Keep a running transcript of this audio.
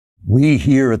We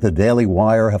here at the Daily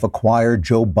Wire have acquired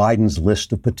Joe Biden's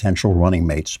list of potential running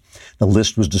mates. The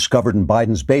list was discovered in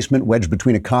Biden's basement, wedged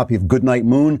between a copy of Goodnight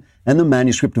Moon and the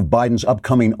manuscript of Biden's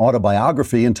upcoming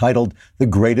autobiography entitled The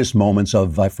Greatest Moments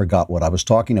of I Forgot What I Was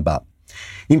Talking About.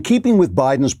 In keeping with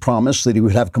Biden's promise that he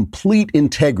would have complete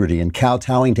integrity in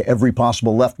kowtowing to every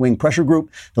possible left-wing pressure group,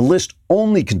 the list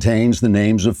only contains the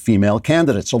names of female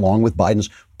candidates, along with Biden's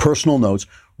personal notes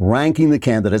ranking the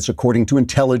candidates according to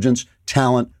intelligence,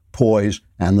 talent, poise,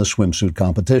 and the swimsuit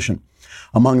competition.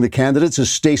 Among the candidates is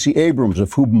Stacey Abrams,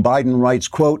 of whom Biden writes,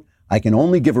 quote, I can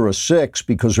only give her a 6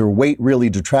 because her weight really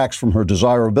detracts from her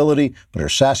desirability, but her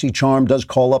sassy charm does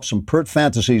call up some pert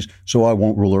fantasies, so I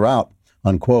won't rule her out,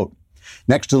 unquote.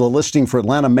 Next to the listing for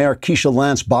Atlanta Mayor Keisha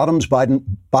Lance Bottoms,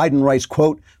 Biden writes,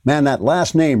 quote, man, that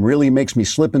last name really makes me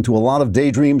slip into a lot of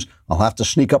daydreams. I'll have to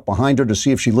sneak up behind her to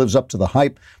see if she lives up to the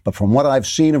hype. But from what I've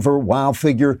seen of her wow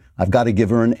figure, I've got to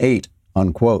give her an 8,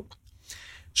 unquote.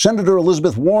 Senator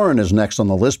Elizabeth Warren is next on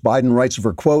the list. Biden writes of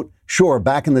her, quote, sure,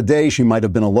 back in the day, she might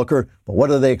have been a looker, but what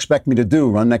do they expect me to do,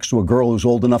 run next to a girl who's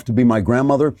old enough to be my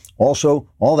grandmother? Also,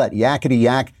 all that yakety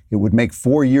yak, it would make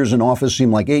 4 years in office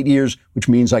seem like 8 years, which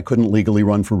means I couldn't legally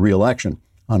run for re-election,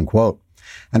 unquote.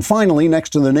 And finally,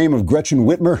 next to the name of Gretchen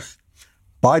Whitmer,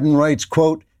 Biden writes,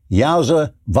 quote,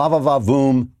 yowza,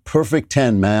 va-va-va-voom, perfect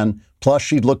 10, man. Plus,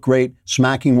 she'd look great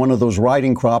smacking one of those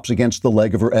riding crops against the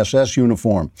leg of her SS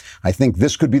uniform. I think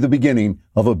this could be the beginning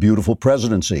of a beautiful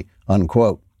presidency,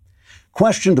 unquote.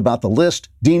 Questioned about the list,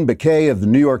 Dean Baquet of the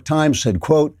New York Times said,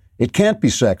 quote, it can't be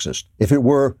sexist. If it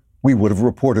were, we would have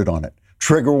reported on it.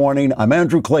 Trigger warning, I'm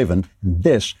Andrew Klavan, and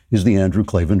this is The Andrew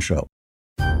Klavan Show.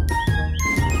 I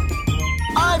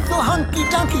feel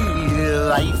hunky-dunky,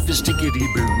 life is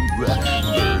tickety-boo.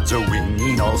 Birds are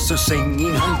winging, also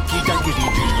singing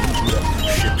hunky-dunky-doo.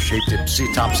 Ship-shaped,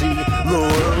 tipsy-topsy, the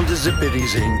world is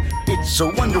zippity-zing. It's a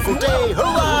wonderful day,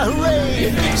 hurrah, hooray!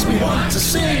 It makes me want to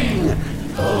sing.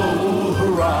 Oh,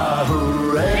 hurrah,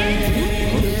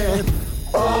 hooray!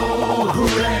 Oh,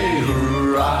 hooray,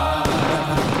 hurrah!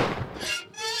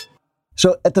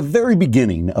 So at the very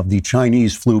beginning of the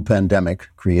Chinese flu pandemic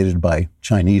created by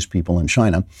Chinese people in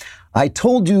China, I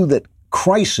told you that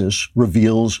crisis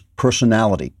reveals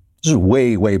personality. This is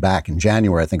way, way back in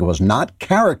January, I think it was. Not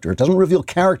character. It doesn't reveal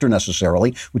character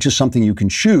necessarily, which is something you can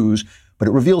choose, but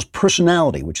it reveals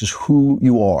personality, which is who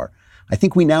you are. I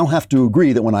think we now have to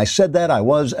agree that when I said that, I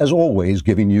was, as always,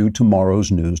 giving you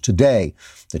tomorrow's news today.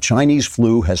 The Chinese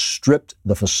flu has stripped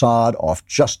the facade off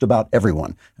just about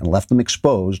everyone and left them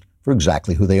exposed for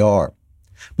exactly who they are.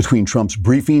 Between Trump's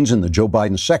briefings and the Joe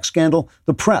Biden sex scandal,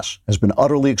 the press has been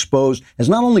utterly exposed as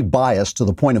not only biased to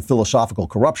the point of philosophical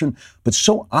corruption, but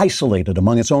so isolated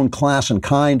among its own class and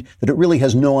kind that it really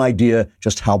has no idea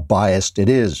just how biased it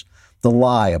is. The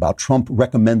lie about Trump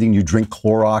recommending you drink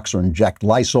Clorox or inject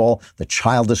Lysol, the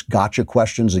childish gotcha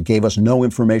questions that gave us no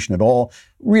information at all,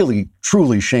 really,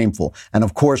 truly shameful. And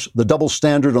of course, the double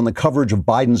standard on the coverage of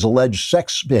Biden's alleged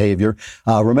sex behavior.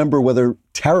 Remember, whether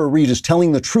Tara Reid is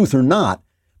telling the truth or not,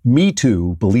 Me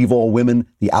Too, Believe All Women,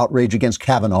 the outrage against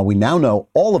Kavanaugh, we now know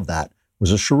all of that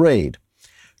was a charade.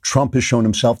 Trump has shown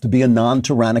himself to be a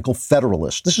non-tyrannical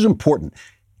federalist. This is important.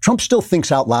 Trump still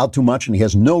thinks out loud too much, and he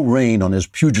has no rein on his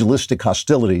pugilistic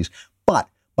hostilities. But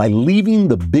by leaving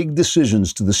the big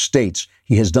decisions to the states,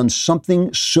 he has done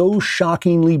something so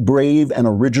shockingly brave and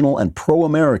original and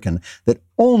pro-American that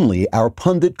only our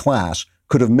pundit class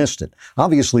could have missed it.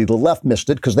 Obviously, the left missed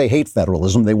it because they hate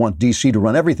federalism. They want D.C. to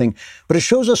run everything. But it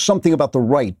shows us something about the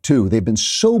right, too. They've been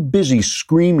so busy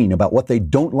screaming about what they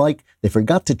don't like, they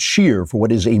forgot to cheer for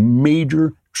what is a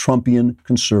major Trumpian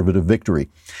conservative victory.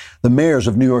 The mayors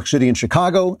of New York City and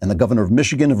Chicago and the governor of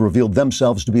Michigan have revealed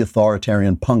themselves to be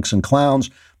authoritarian punks and clowns.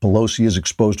 Pelosi is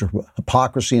exposed to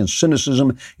hypocrisy and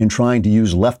cynicism in trying to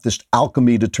use leftist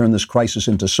alchemy to turn this crisis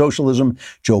into socialism.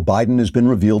 Joe Biden has been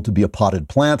revealed to be a potted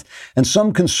plant. And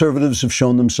some conservatives have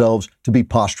shown themselves to be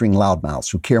posturing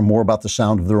loudmouths who care more about the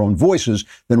sound of their own voices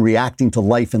than reacting to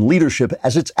life and leadership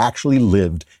as it's actually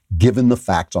lived, given the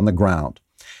facts on the ground.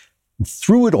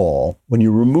 Through it all, when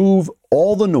you remove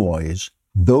all the noise,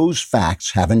 those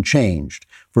facts haven't changed.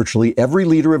 Virtually every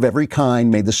leader of every kind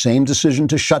made the same decision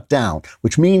to shut down,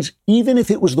 which means even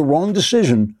if it was the wrong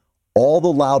decision, all the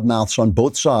loudmouths on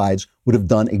both sides would have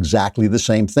done exactly the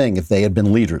same thing if they had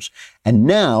been leaders. And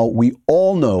now we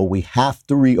all know we have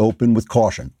to reopen with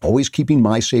caution, always keeping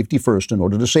my safety first in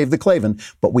order to save the Klavan,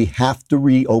 but we have to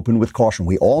reopen with caution.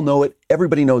 We all know it.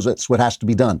 Everybody knows that's what has to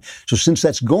be done. So since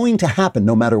that's going to happen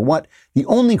no matter what, the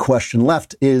only question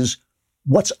left is,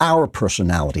 what's our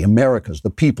personality, America's, the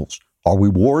people's? Are we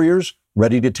warriors,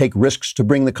 ready to take risks to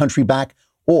bring the country back?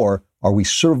 Or Are we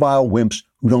servile wimps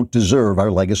who don't deserve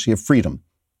our legacy of freedom?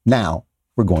 Now,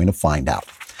 we're going to find out.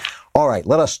 All right,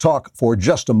 let us talk for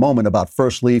just a moment about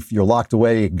First Leaf. You're locked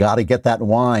away. You got to get that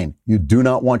wine. You do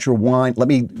not want your wine. Let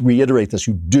me reiterate this.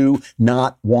 You do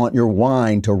not want your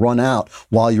wine to run out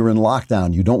while you're in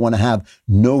lockdown. You don't want to have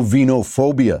no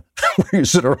vinophobia where you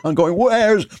sit around going,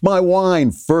 where's my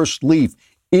wine? First Leaf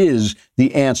is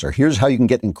the answer. Here's how you can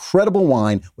get incredible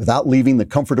wine without leaving the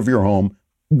comfort of your home,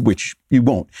 which you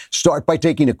won't. Start by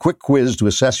taking a quick quiz to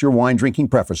assess your wine drinking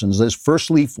preferences. This First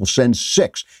Leaf will send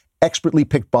 6 expertly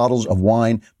picked bottles of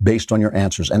wine based on your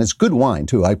answers. And it's good wine,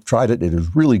 too. I've tried it. It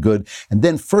is really good. And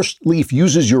then First Leaf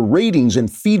uses your ratings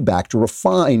and feedback to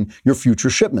refine your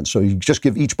future shipments. So you just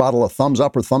give each bottle a thumbs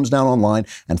up or thumbs down online,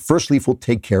 and First Leaf will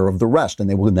take care of the rest. And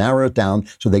they will narrow it down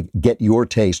so they get your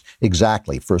taste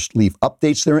exactly. First Leaf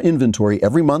updates their inventory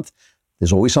every month.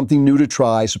 There's always something new to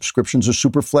try. Subscriptions are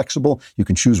super flexible. You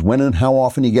can choose when and how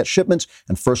often you get shipments.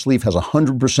 And First Leaf has a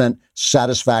 100%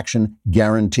 satisfaction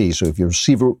guarantee. So if you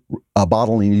receive a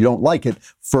bottle and you don't like it,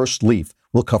 First Leaf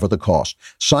will cover the cost.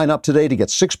 Sign up today to get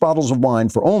 6 bottles of wine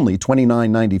for only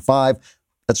 $29.95.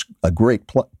 That's a great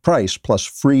price plus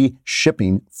free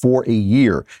shipping for a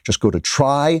year. Just go to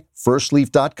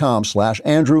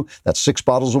tryfirstleaf.com/Andrew. That's 6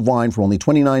 bottles of wine for only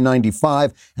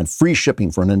 $29.95 and free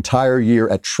shipping for an entire year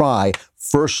at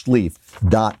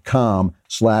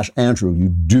tryfirstleaf.com/Andrew. You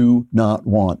do not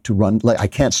want to run, I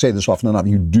can't say this often enough,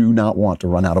 you do not want to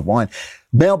run out of wine.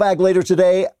 Mailbag later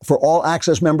today. For All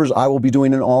Access members, I will be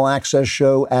doing an All Access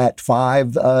show at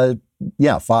 5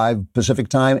 Pacific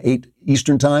time, 8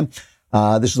 Eastern time.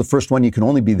 This is the first one. You can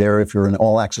only be there if you're an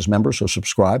All Access member, so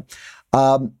subscribe.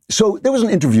 So there was an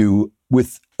interview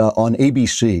with on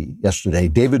ABC yesterday,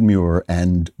 David Muir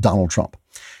and Donald Trump.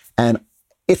 And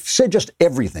it said just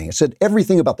everything. It said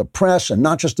everything about the press and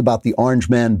not just about the Orange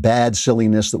Man bad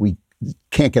silliness that we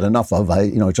can't get enough of.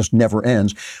 It just never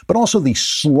ends. But also the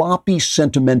sloppy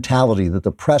sentimentality that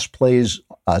the press plays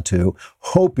to,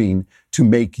 hoping to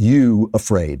make you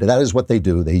afraid. That is what they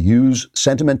do. They use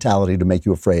sentimentality to make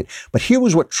you afraid. But here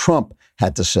was what Trump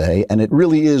had to say, and it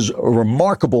really is a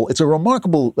remarkable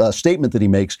statement that he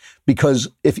makes, because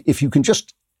if you can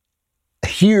just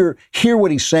hear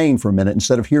what he's saying for a minute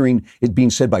instead of hearing it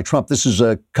being said by Trump. This is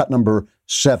cut number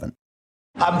 7.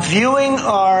 I'm viewing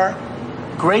our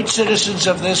great citizens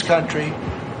of this country,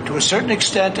 to a certain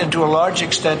extent and to a large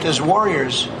extent, as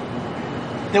warriors.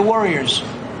 They're warriors.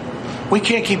 We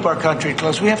can't keep our country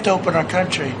closed. We have to open our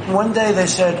country. One day they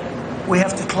said, we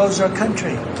have to close our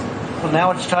country. Well,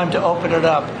 now it's time to open it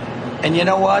up. And you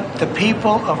know what? The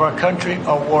people of our country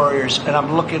are warriors, and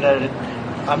I'm looking at it.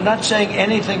 I'm not saying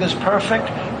anything is perfect.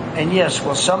 And yes,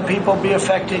 will some people be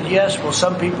affected? Yes. Will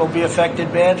some people be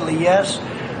affected badly? Yes.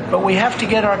 But we have to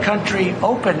get our country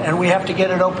open, and we have to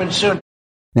get it open soon.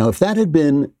 Now, if that had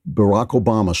been Barack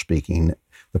Obama speaking,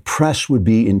 the press would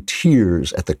be in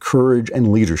tears at the courage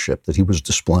and leadership that he was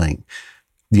displaying.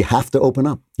 You have to open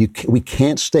up. We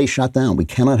can't stay shut down. We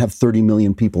cannot have 30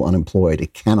 million people unemployed.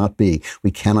 It cannot be.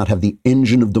 We cannot have the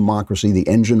engine of democracy, the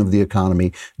engine of the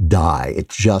economy die. It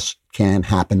just can't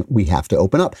happen. We have to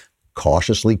open up.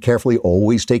 Cautiously, carefully,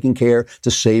 always taking care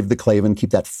to save the Klavan.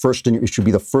 Keep that first it should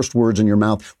be the first words in your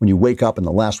mouth when you wake up and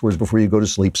the last words before you go to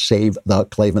sleep. Save the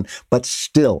Klavan. But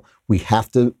still, we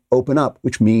have to open up,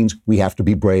 which means we have to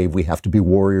be brave. We have to be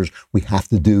warriors. We have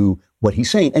to do what he's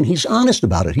saying. And he's honest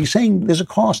about it. He's saying there's a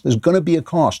cost. There's going to be a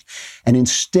cost. And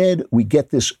instead, we get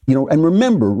this, and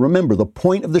remember the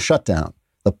point of the shutdown.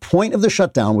 The point of the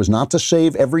shutdown was not to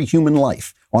save every human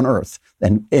life on Earth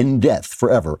and end death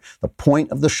forever. The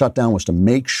point of the shutdown was to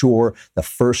make sure the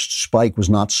first spike was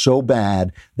not so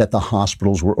bad that the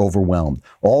hospitals were overwhelmed.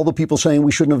 All the people saying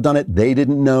we shouldn't have done it, they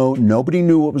didn't know. Nobody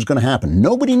knew what was going to happen.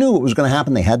 Nobody knew what was going to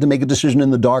happen. They had to make a decision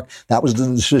in the dark. That was the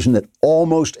decision that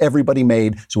almost everybody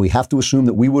made. So we have to assume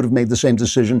that we would have made the same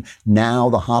decision.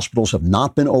 Now the hospitals have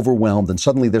not been overwhelmed. And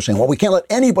suddenly they're saying, well, we can't let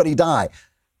anybody die.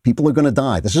 People are going to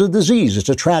die. This is a disease. It's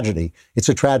a tragedy. It's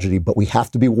a tragedy, but we have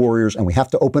to be warriors and we have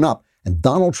to open up. And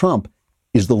Donald Trump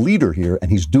is the leader here, and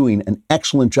he's doing an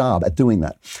excellent job at doing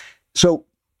that. So,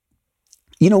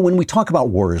 when we talk about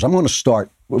warriors, I'm going to start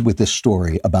with this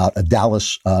story about a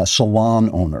Dallas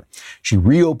salon owner. She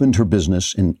reopened her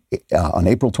business on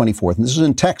April 24th, and this is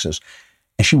in Texas.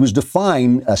 And she was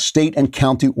defying a state and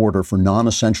county order for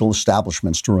non-essential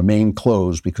establishments to remain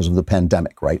closed because of the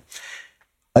pandemic, right?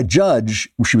 A judge,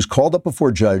 she was called up before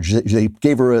a judge. They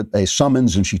gave her a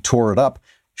summons and she tore it up.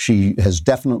 She has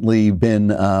definitely been,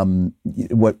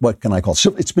 what can I call it?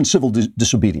 It's been civil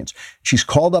disobedience. She's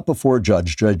called up before a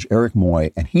judge, Judge Eric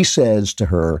Moy, and he says to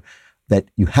her that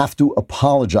you have to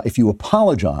apologize. If you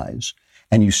apologize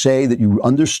and you say that you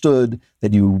understood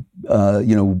that you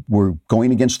were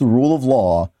going against the rule of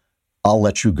law, I'll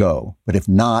let you go. But if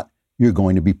not, you're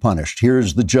going to be punished.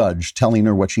 Here's the judge telling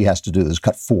her what she has to do. This is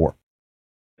cut 4.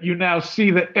 You now see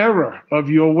the error of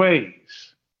your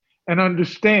ways and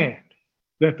understand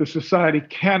that the society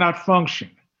cannot function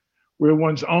where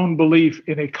one's own belief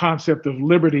in a concept of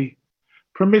liberty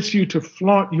permits you to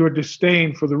flaunt your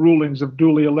disdain for the rulings of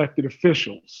duly elected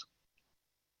officials.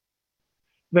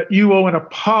 That you owe an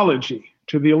apology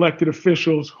to the elected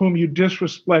officials whom you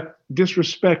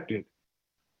disrespected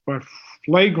by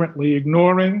flagrantly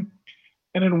ignoring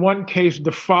and in one case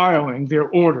defiling their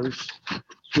orders,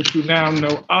 which you now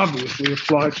know obviously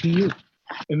apply to you.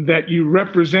 And that you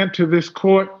represent to this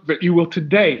court that you will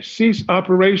today cease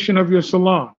operation of your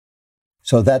salon.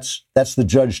 So that's the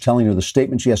judge telling her the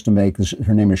statement she has to make.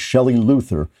 Her name is Shelley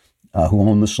Luther, who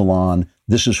owned the salon.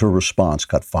 This is her response,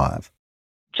 cut 5.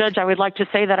 Judge, I would like to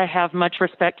say that I have much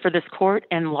respect for this court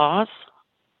and laws.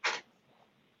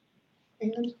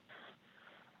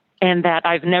 And that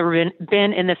I've never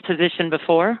been in this position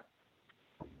before.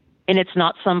 And it's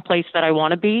not some place that I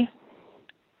want to be.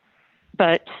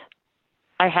 But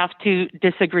I have to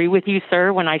disagree with you,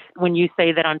 sir, when you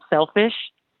say that I'm selfish,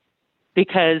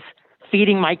 because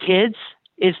feeding my kids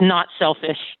is not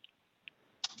selfish.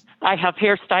 I have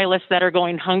hairstylists that are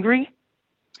going hungry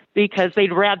because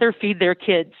they'd rather feed their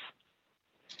kids.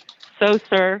 So,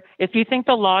 sir, if you think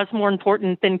the law is more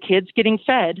important than kids getting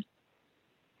fed,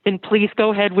 then please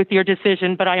go ahead with your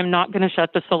decision, but I am not going to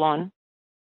shut the salon.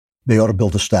 They ought to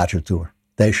build a statue to her.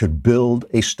 They should build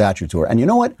a statue to her. And you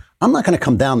know what? I'm not going to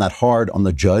come down that hard on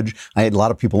the judge. I had a lot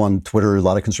of people on Twitter, a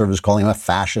lot of conservatives calling him a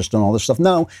fascist and all this stuff.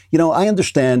 No, I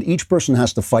understand each person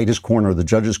has to fight his corner. The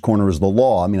judge's corner is the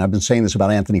law. I mean, I've been saying this about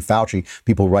Anthony Fauci.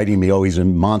 People writing me, oh, he's a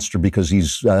monster because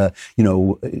he's,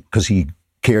 because he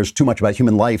cares too much about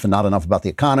human life and not enough about the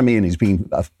economy, and he's being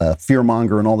a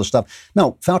fearmonger and all this stuff.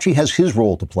 No, Fauci has his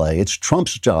role to play. It's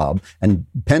Trump's job and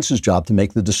Pence's job to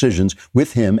make the decisions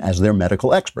with him as their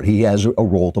medical expert. He has a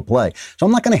role to play. So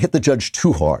I'm not going to hit the judge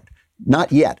too hard.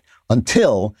 Not yet.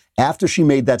 Until after she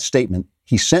made that statement,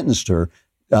 he sentenced her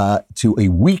to a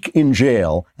week in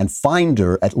jail and fined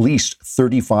her at least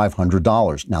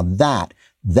 $3,500. Now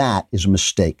that is a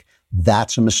mistake.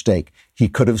 That's a mistake. He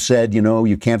could have said,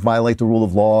 you can't violate the rule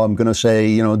of law. I'm going to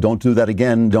say, don't do that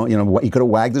again. He could have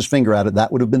wagged his finger at it. That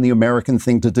would have been the American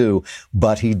thing to do.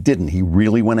 But he didn't. He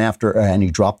really went after her and he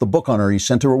dropped the book on her. He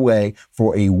sent her away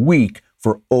for a week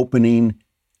for opening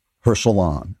her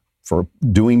salon, for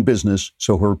doing business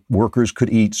so her workers could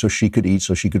eat, so she could eat,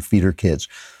 so she could feed her kids.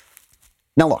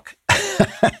 Now, look,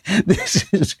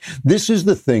 this is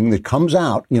the thing that comes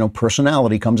out,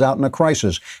 personality comes out in a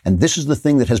crisis. And this is the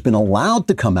thing that has been allowed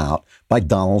to come out by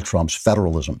Donald Trump's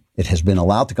federalism. It has been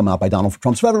allowed to come out by Donald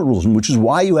Trump's federalism, which is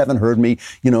why you haven't heard me,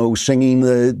 singing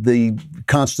the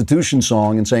Constitution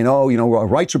song and saying, our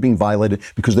rights are being violated,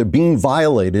 because they're being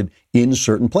violated in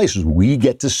certain places. We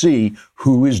get to see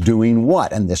who is doing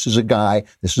what. And this is a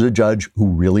judge who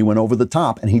really went over the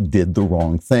top, and he did the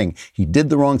wrong thing. He did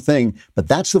the wrong thing, but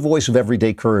that's the voice of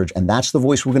everyday courage, and that's the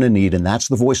voice we're going to need, and that's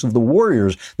the voice of the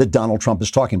warriors that Donald Trump is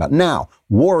talking about. Now,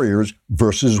 warriors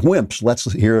versus wimps.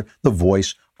 Let's hear the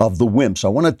voice of the wimps. I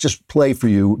want to just play for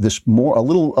you a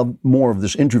little more of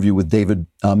this interview with David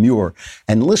Muir,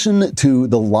 and listen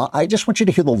to I just want you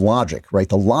to hear the logic, right?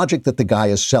 The logic that the guy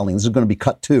is selling. This is going to be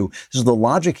cut 2. This is the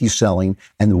logic he's selling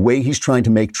and the way he's trying to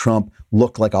make Trump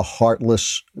look like a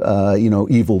heartless,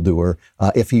 evildoer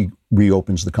if he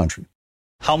reopens the country.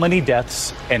 How many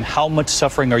deaths and how much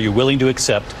suffering are you willing to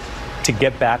accept to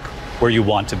get back where you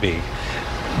want to be?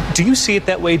 Do you see it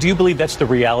that way? Do you believe that's the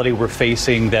reality we're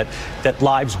facing, that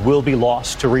lives will be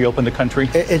lost to reopen the country?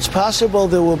 It's possible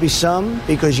there will be some,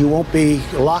 because you won't be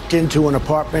locked into an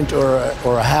apartment or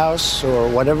a house or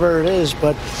whatever it is.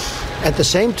 But at the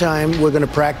same time, we're going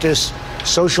to practice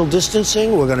social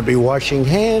distancing. We're going to be washing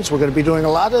hands. We're going to be doing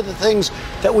a lot of the things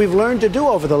that we've learned to do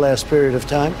over the last period of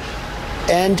time.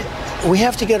 And we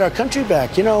have to get our country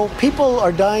back. People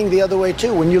are dying the other way,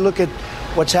 too. When you look at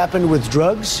what's happened with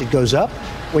drugs, it goes up.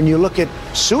 When you look at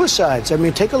suicides,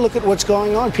 take a look at what's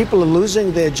going on. People are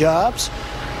losing their jobs.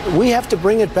 We have to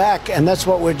bring it back, and that's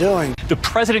what we're doing. The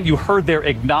president, you heard there,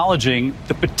 acknowledging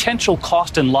the potential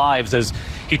cost in lives as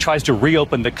he tries to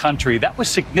reopen the country. That was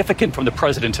significant from the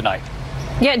president tonight.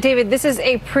 Yeah, David, this is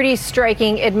a pretty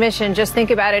striking admission. Just think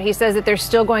about it. He says that they're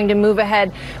still going to move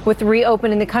ahead with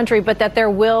reopening the country, but that there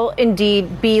will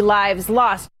indeed be lives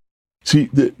lost. See,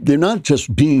 they're not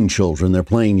just being children. They're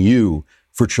playing you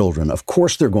for children. Of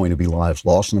course, there are going to be lives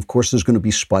lost, and of course, there's going to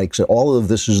be spikes. All of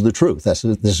this is the truth. This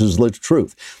is the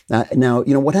truth. Now,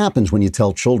 what happens when you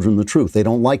tell children the truth? They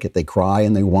don't like it. They cry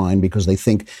and they whine because they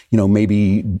think,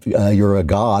 maybe you're a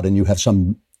god and you have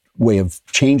some way of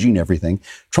changing everything.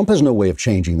 Trump has no way of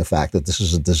changing the fact that this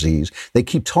is a disease. They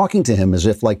keep talking to him as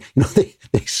if they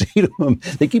say to him,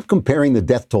 they keep comparing the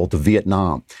death toll to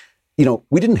Vietnam.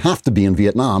 We didn't have to be in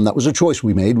Vietnam. That was a choice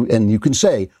we made. And you can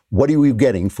say, what are you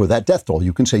getting for that death toll?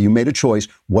 You can say you made a choice.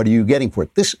 What are you getting for it?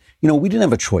 We didn't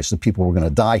have a choice that people were going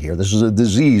to die here. This is a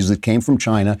disease that came from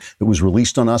China. It was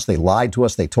released on us. They lied to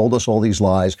us. They told us all these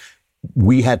lies.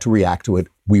 We had to react to it.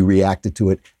 We reacted to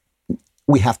it.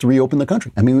 We have to reopen the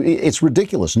country. I mean, it's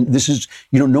ridiculous. And this is,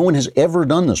 no one has ever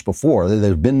done this before. There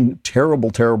have been terrible,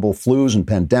 terrible flus and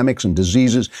pandemics and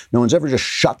diseases. No one's ever just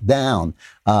shut down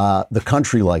the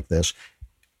country like this.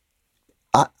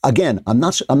 Again, I'm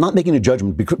not making a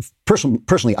judgment because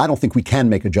personally, I don't think we can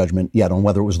make a judgment yet on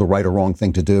whether it was the right or wrong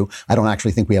thing to do. I don't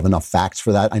actually think we have enough facts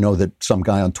for that. I know that some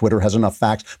guy on Twitter has enough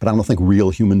facts, but I don't think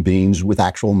real human beings with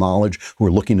actual knowledge who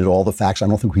are looking at all the facts, I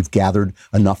don't think we've gathered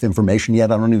enough information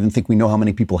yet. I don't even think we know how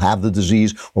many people have the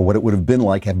disease or what it would have been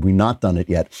like had we not done it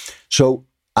yet. So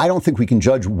I don't think we can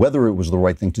judge whether it was the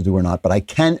right thing to do or not, but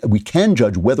we can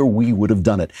judge whether we would have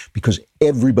done it because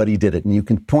everybody did it. And you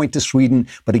can point to Sweden,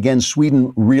 but again,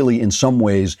 Sweden really in some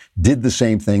ways did the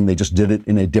same thing. They just did it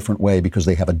in a different way because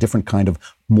they have a different kind of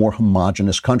more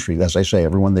homogenous country. As I say,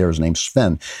 everyone there is named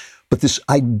Sven. But this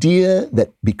idea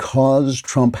that because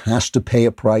Trump has to pay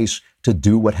a price to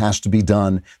do what has to be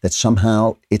done, that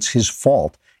somehow it's his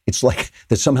fault. It's like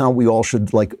that somehow we all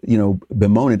should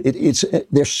bemoan it.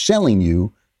 They're selling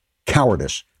you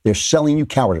cowardice. They're selling you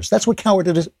cowardice. That's what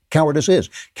cowardice is.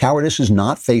 Cowardice is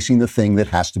not facing the thing that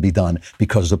has to be done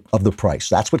because of the price.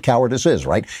 That's what cowardice is,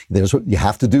 right? You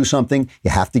have to do something. You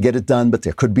have to get it done, but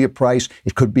there could be a price.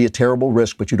 It could be a terrible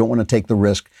risk, but you don't want to take the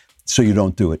risk. So you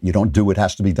don't do it. You don't do what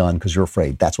has to be done because you're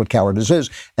afraid. That's what cowardice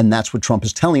is. And that's what Trump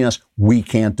is telling us we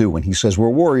can't do. When he says we're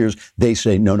warriors, they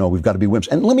say, no, we've got to be wimps.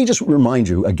 And let me just remind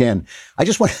you again,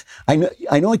 I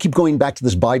know I keep going back to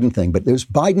this Biden thing, but this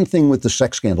Biden thing with the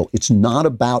sex scandal, it's not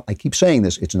about, I keep saying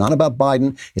this, it's not about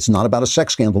Biden. It's not about a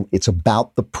sex scandal. It's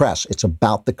about the press. It's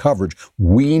about the coverage.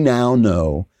 We now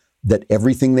know that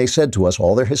everything they said to us,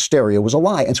 all their hysteria was a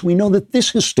lie. And so we know that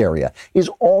this hysteria is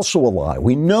also a lie.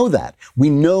 We know that. We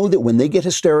know that when they get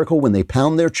hysterical, when they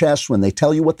pound their chests, when they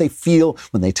tell you what they feel,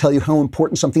 when they tell you how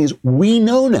important something is, we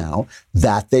know now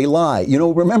that they lie.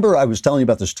 Remember I was telling you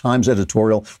about this Times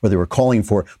editorial where they were calling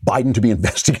for Biden to be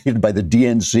investigated by the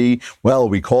DNC? Well,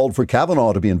 we called for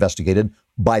Kavanaugh to be investigated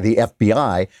by the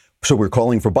FBI. So we're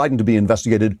calling for Biden to be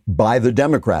investigated by the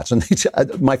Democrats.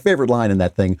 And my favorite line in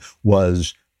that thing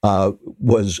was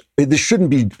this shouldn't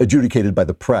be adjudicated by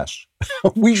the press.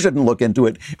 We shouldn't look into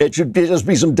it. It should just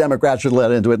be some Democrats should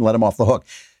let into it and let him off the hook.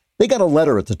 They got a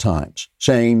letter at the Times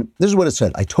saying, this is what it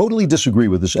said. I totally disagree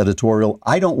with this editorial.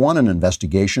 I don't want an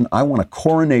investigation. I want a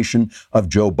coronation of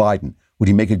Joe Biden. Would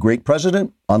he make a great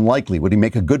president? Unlikely. Would he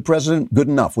make a good president? Good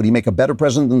enough. Would he make a better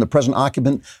president than the present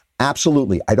occupant?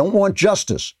 Absolutely. I don't want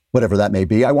justice, whatever that may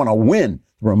be. I want to win.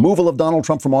 The removal of Donald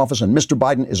Trump from office and Mr.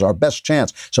 Biden is our best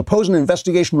chance. Suppose an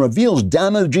investigation reveals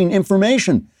damaging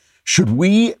information. Should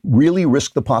we really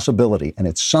risk the possibility? And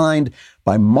it's signed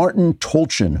by Martin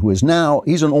Tolchin, who is now,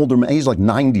 he's an older man, he's like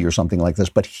 90 or something like this,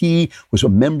 but he was a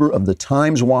member of the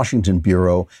Times Washington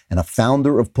Bureau and a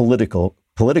founder of Politico,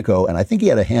 and I think he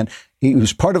had a hand, he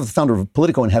was part of the founder of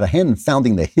Politico and had a hand in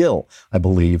founding The Hill, I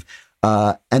believe.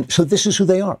 And so this is who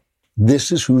they are.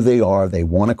 This is who they are. They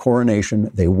want a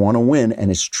coronation. They want to win. And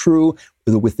it's true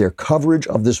with their coverage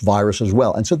of this virus as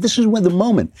well. And so this is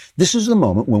the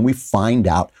moment when we find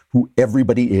out who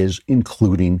everybody is,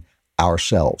 including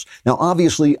ourselves. Now,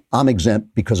 obviously, I'm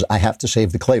exempt because I have to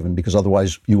save the Klavan, because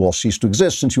otherwise you all cease to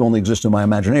exist since you only exist in my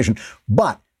imagination.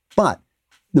 But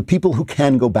the people who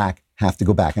can go back have to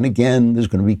go back. And again, there's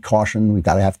going to be caution. We've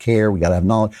got to have care. We've got to have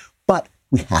knowledge. But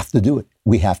we have to do it.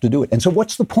 We have to do it. And so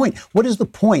what's the point? What is the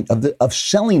point of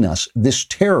selling us this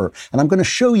terror? And I'm going to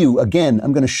show you, again,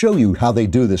 I'm going to show you how they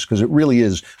do this, because it really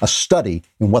is a study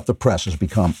in what the press has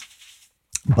become.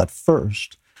 But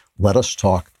first, let us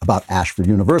talk about Ashford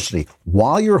University.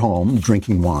 While you're home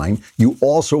drinking wine, you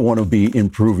also want to be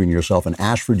improving yourself. And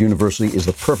Ashford University is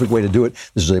the perfect way to do it.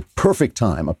 This is a perfect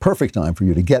time for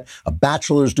you to get a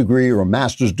bachelor's degree or a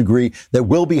master's degree that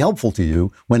will be helpful to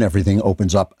you when everything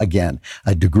opens up again.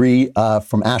 A degree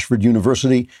from Ashford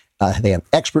University. They have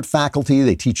expert faculty.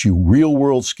 They teach you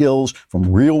real-world skills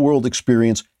from real-world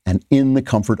experience and in the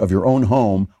comfort of your own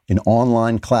home in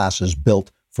online classes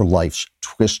built for life's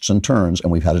twists and turns,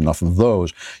 and we've had enough of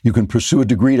those. You can pursue a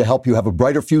degree to help you have a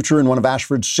brighter future in one of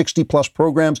Ashford's 60-plus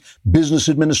programs: business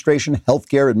administration,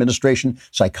 healthcare administration,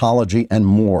 psychology, and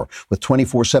more. With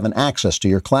 24/7 access to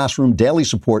your classroom, daily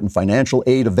support, and financial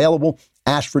aid available,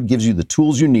 Ashford gives you the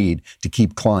tools you need to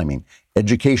keep climbing.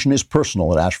 Education is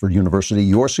personal at Ashford University.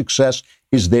 Your success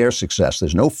is their success.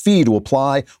 There's no fee to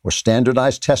apply or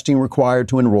standardized testing required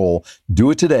to enroll. Do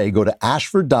it today. Go to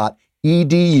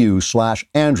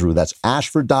ashford.edu/Andrew. That's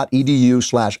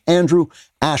ashford.edu/Andrew.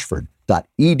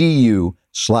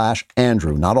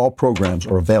 ashford.edu/Andrew. Not all programs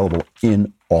are available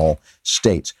in all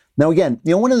states. Now, again,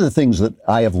 one of the things that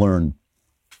I have learned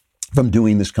from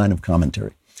doing this kind of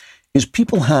commentary is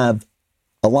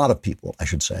a lot of people, I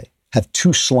should say, have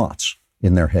two slots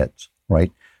in their heads,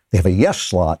 right? They have a yes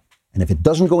slot, and if it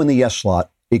doesn't go in the yes slot,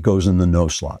 it goes in the no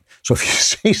slot. So if you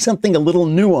say something a little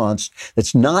nuanced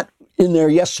that's not in their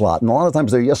yes slot, and a lot of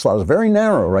times their yes slot is very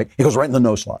narrow, right? It goes right in the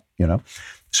no slot,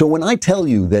 So when I tell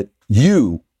you that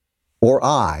you or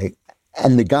I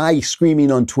and the guy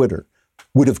screaming on Twitter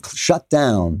would have shut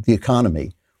down the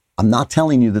economy, I'm not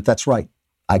telling you that that's right.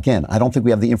 Again, I don't think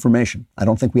we have the information.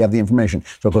 So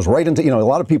it goes right into, a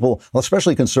lot of people,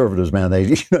 especially conservatives, man,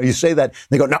 they, you say that,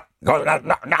 they go, no. But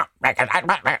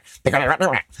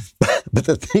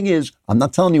the thing is, I'm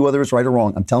not telling you whether it's right or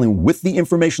wrong. I'm telling you with the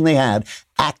information they had,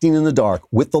 acting in the dark,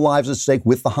 with the lives at stake,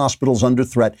 with the hospitals under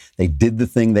threat, they did the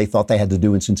thing they thought they had to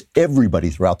do. And since everybody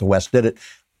throughout the West did it,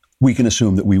 we can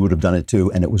assume that we would have done it too.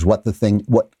 And it was what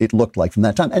it looked like from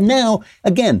that time. And now,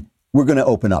 again, we're going to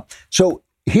open up. So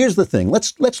here's the thing.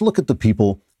 Let's look at the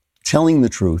people telling the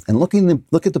truth and look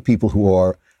at the people who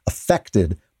are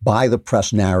affected by the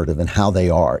press narrative and how they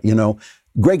are.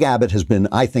 Greg Abbott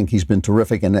I think he's been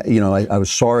terrific. And, I was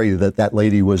sorry that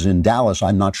lady was in Dallas.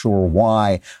 I'm not sure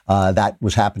why that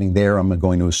was happening there. I'm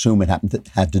going to assume it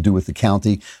had to do with the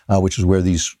county, which is where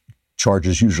these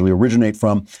charges usually originate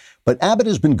from. But Abbott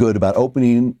has been good about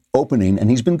opening, and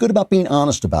he's been good about being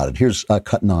honest about it. Here's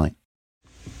cut 9.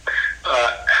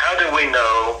 How do we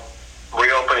know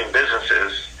reopening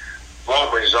businesses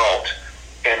won't result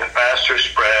in faster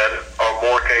spread or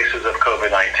more cases of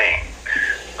COVID-19?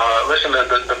 Listen,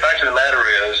 the fact of the matter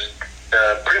is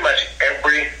pretty much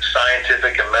every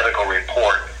scientific and medical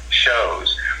report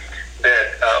shows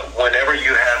that whenever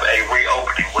you have a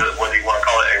reopening, whether you want to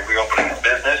call it a reopening of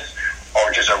business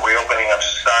or just a reopening of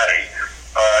society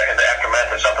in the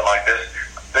aftermath of something like this,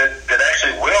 that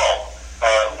actually will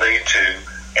lead to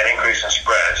an increase in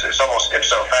spreads. It's almost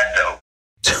ipso facto.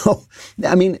 So,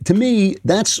 to me,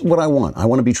 that's what I want. I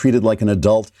want to be treated like an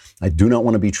adult. I do not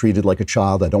want to be treated like a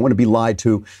child. I don't want to be lied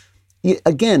to.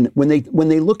 Again, when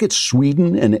they look at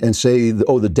Sweden and say,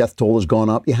 the death toll has gone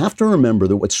up, you have to remember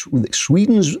that what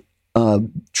Sweden's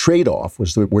trade-off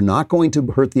was that we're not going to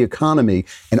hurt the economy,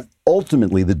 and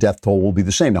ultimately the death toll will be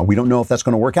the same. Now, we don't know if that's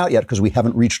going to work out yet because we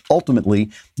haven't reached ultimately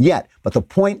yet. But the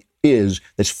point is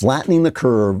that flattening the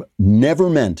curve never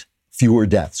meant fewer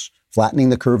deaths. Flattening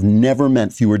the curve never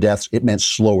meant fewer deaths. It meant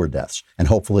slower deaths, and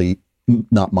hopefully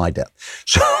not my death.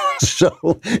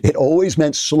 So it always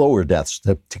meant slower deaths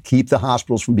to keep the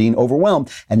hospitals from being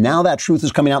overwhelmed. And now that truth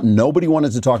is coming out. Nobody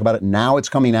wanted to talk about it. Now it's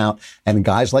coming out. And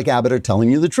guys like Abbott are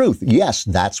telling you the truth. Yes,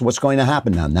 that's what's going to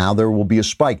happen now. Now there will be a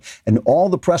spike. And all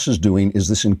the press is doing is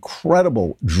this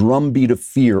incredible drumbeat of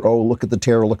fear. Oh, look at the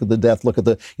terror. Look at the death. Look at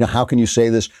the, how can you say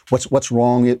this? What's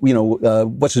wrong?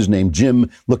 What's his name? Jim,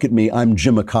 look at me. I'm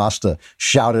Jim Acosta,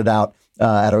 shouted out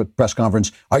at a press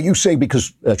conference. Are you saying,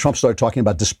 because Trump started talking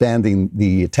about disbanding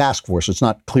the task force, it's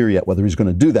not clear yet whether he's going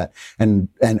to do that. And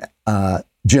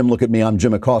Jim, look at me, I'm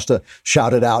Jim Acosta,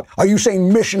 shouted out, are you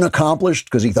saying mission accomplished?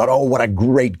 Because he thought, oh, what a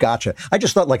great gotcha. I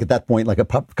just thought at that point, a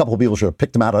couple of people should have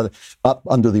picked him up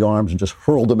under the arms and just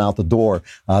hurled him out the door.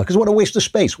 Because what a waste of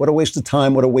space, what a waste of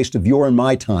time, what a waste of your and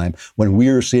my time when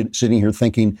we're sitting here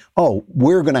thinking, oh,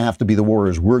 we're going to have to be the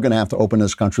warriors. We're going to have to open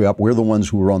this country up. We're the ones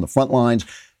who are on the front lines.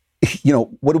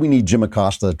 What do we need Jim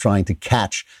Acosta trying to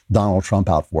catch Donald Trump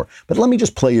out for? But let me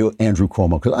just play you Andrew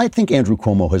Cuomo, because I think Andrew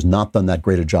Cuomo has not done that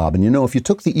great a job. And, if you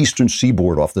took the eastern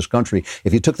seaboard off this country,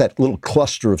 if you took that little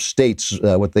cluster of states,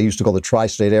 what they used to call the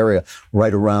tri-state area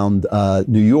right around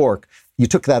New York, you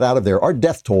took that out of there, our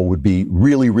death toll would be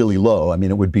really, really low.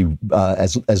 It would be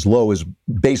as low as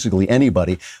basically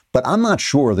anybody. But I'm not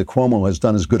sure that Cuomo has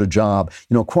done as good a job.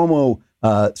 Cuomo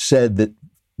said that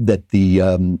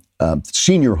the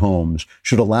senior homes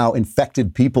should allow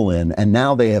infected people in. And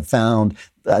now they have found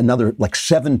another like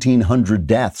 1,700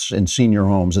 deaths in senior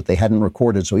homes that they hadn't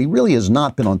recorded. So he really has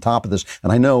not been on top of this.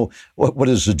 And I know, what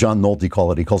does John Nolte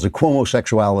call it? He calls it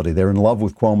Cuomo-sexuality. They're in love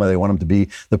with Cuomo. They want him to be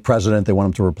the president. They want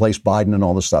him to replace Biden and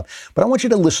all this stuff. But I want you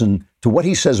to listen to what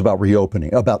he says about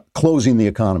reopening, about closing the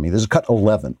economy. This is cut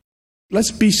 11.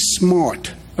 Let's be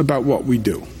smart about what we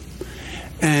do.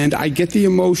 And I get the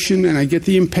emotion, and I get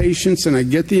the impatience, and I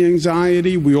get the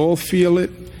anxiety. We all feel it.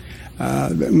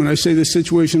 When I say the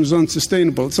situation is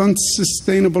unsustainable, it's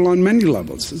unsustainable on many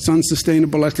levels. It's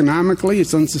unsustainable economically.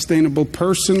 It's unsustainable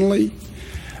personally.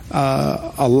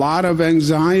 A lot of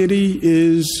anxiety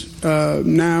is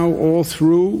now all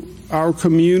through our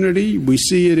community. We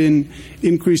see it in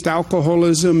increased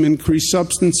alcoholism, increased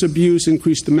substance abuse,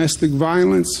 increased domestic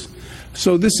violence.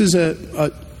 So this is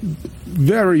a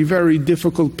very, very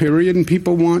difficult period, and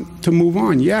people want to move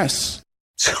on. Yes.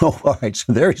 So, all right.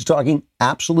 So there he's talking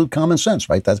absolute common sense,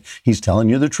 right? He's telling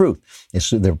you the truth. It's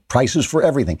the prices for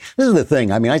everything. This is the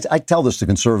thing. I mean, I tell this to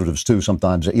conservatives too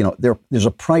sometimes. You know, there's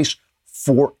a price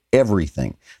for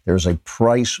everything. There's a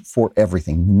price for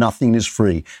everything. Nothing is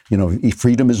free. You know,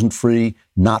 freedom isn't free.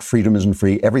 Not freedom isn't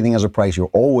free. Everything has a price. You're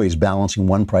always balancing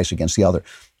one price against the other.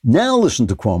 Now listen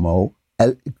to Cuomo.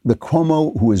 The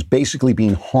Cuomo who is basically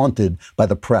being haunted by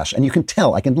the press. And you can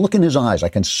tell, I can look in his eyes, I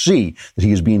can see that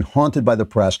he is being haunted by the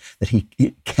press, that he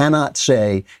cannot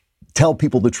tell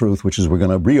people the truth, which is we're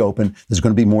going to reopen, there's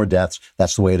going to be more deaths.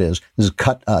 That's the way it is. This is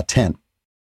cut 10.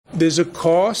 There's a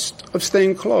cost of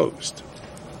staying closed.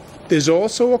 There's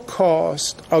also a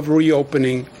cost of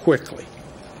reopening quickly.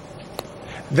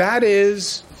 That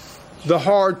is the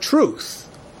hard truth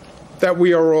that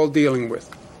we are all dealing with.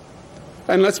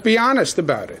 And let's be honest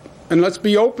about it. And let's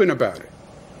be open about it.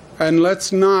 And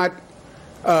let's not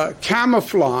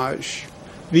camouflage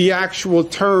the actual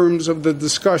terms of the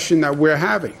discussion that we're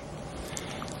having.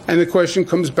 And the question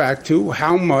comes back to,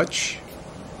 how much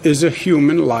is a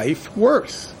human life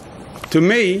worth? To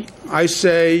me, I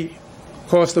say,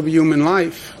 cost of a human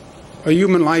life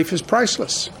is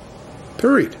priceless.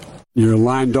 Period. You're a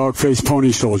lying dog-faced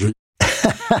pony soldier.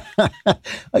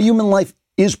 A human life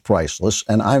is priceless,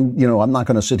 and I'm not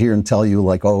going to sit here and tell you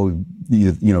like,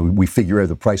 we figure out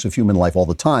the price of human life all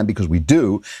the time, because we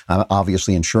do.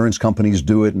 Obviously, insurance companies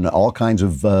do it, and all kinds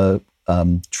of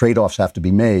trade-offs have to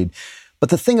be made. But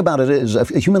the thing about it is, a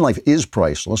human life is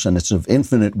priceless, and it's of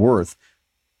infinite worth.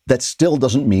 That still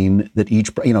doesn't mean that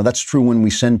that's true when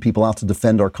we send people out to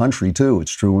defend our country too.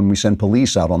 It's true when we send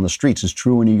police out on the streets. It's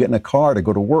true when you get in a car to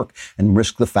go to work and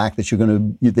risk the fact that you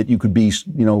could be,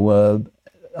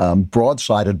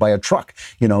 broadsided by a truck.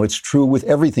 It's true with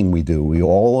everything we do. We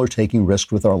all are taking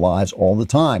risks with our lives all the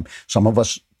time. Some of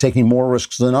us taking more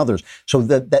risks than others. So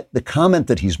that the comment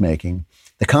that he's making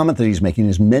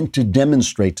is meant to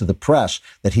demonstrate to the press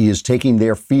that he is taking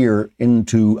their fear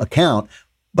into account.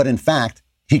 But in fact,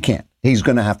 he can't. He's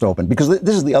going to have to open, because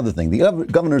this is the other thing. The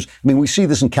governors, we see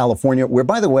this in California, where,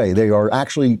 by the way, they are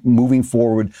actually moving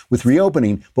forward with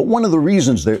reopening. But one of the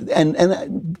reasons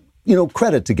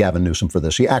credit to Gavin Newsom for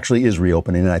this. He actually is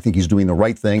reopening, and I think he's doing the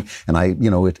right thing. And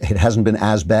it hasn't been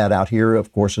as bad out here,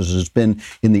 of course, as it's been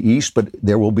in the East, but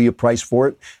there will be a price for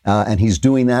it. And he's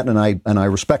doing that, and I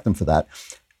respect him for that.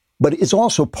 But it's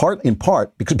also in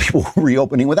part because people were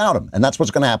reopening without him. And that's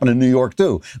what's going to happen in New York,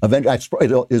 too. Eventually,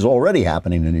 it is already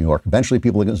happening in New York. Eventually,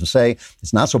 people are going to say,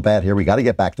 it's not so bad here. We got to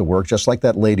get back to work. Just like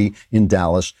that lady in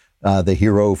Dallas, the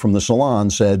hero from the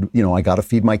salon, said, I got to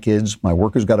feed my kids. My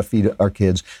workers got to feed our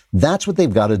kids. That's what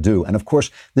they've got to do. And of course,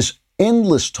 this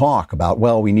endless talk about,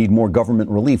 we need more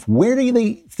government relief. Where do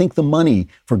they think the money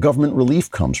for government relief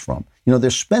comes from? They're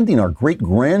spending our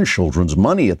great-grandchildren's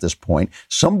money at this point.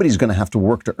 Somebody's going to have to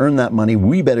work to earn that money.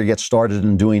 We better get started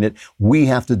in doing it. We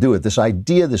have to do it. This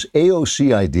idea, this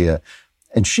AOC idea,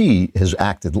 and she has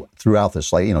acted throughout this,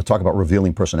 talk about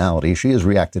revealing personality. She has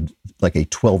reacted like a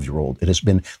 12-year-old. It has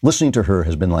been, listening to her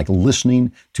has been like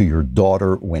listening to your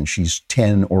daughter when she's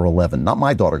 10 or 11. Not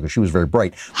my daughter, because she was very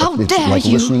bright. How it's dare like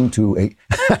you?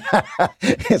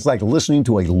 It's like listening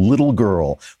to a little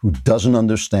girl who doesn't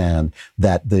understand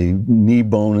that the knee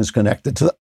bone is connected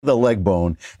to the leg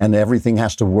bone, and everything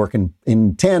has to work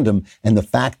in tandem. And the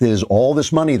fact is, all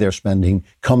this money they're spending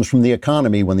comes from the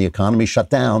economy. When the economy shut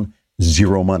down,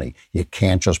 zero money. You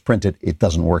can't just print it. It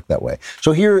doesn't work that way.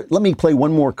 So here, let me play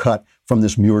one more cut from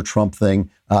this Muir-Trump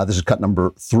thing. This is cut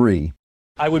number 3.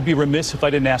 I would be remiss if I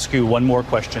didn't ask you one more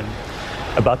question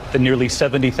about the nearly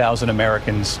 70,000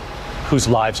 Americans whose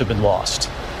lives have been lost.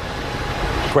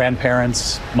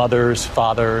 Grandparents, mothers,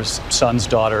 fathers, sons,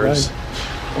 daughters.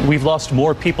 Right. We've lost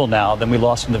more people now than we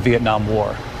lost in the Vietnam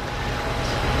War.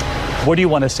 What do you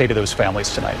want to say to those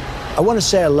families tonight? I want to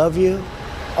say I love you.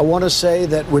 I want to say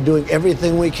that we're doing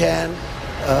everything we can.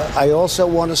 I also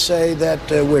want to say that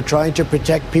we're trying to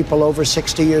protect people over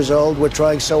 60 years old. We're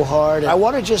trying so hard. I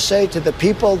want to just say to the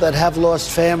people that have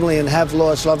lost family and have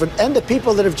lost loved ones, and the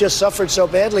people that have just suffered so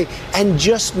badly and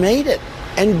just made it,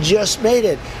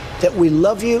 that we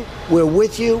love you, we're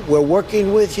with you, we're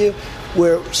working with you,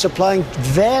 we're supplying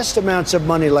vast amounts of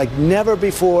money like never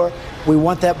before. We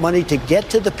want that money to get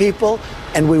to the people,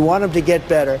 and we want them to get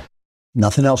better.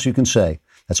 Nothing else you can say.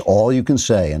 That's all you can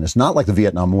say. And it's not like the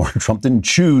Vietnam War. Trump didn't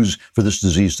choose for this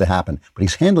disease to happen, but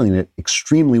he's handling it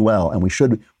extremely well. And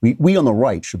we on the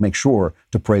right should make sure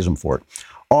to praise him for it.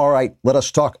 All right, let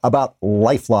us talk about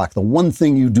LifeLock. The one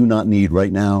thing you do not need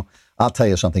right now, I'll tell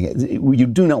you something. You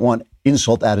do not want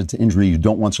insult added to injury. You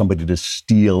don't want somebody to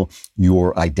steal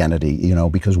your identity,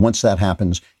 because once that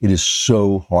happens, it is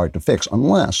so hard to fix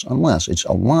unless it's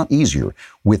a lot easier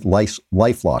with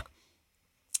LifeLock.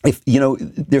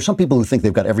 There's some people who think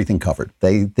they've got everything covered.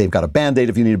 They've got a Band-Aid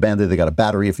if you need a Band-Aid. They've got a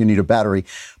battery if you need a battery.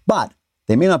 But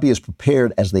they may not be as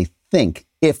prepared as they think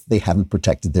if they haven't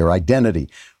protected their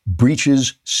identity.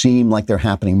 Breaches seem like they're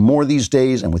happening more these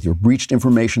days, and with your breached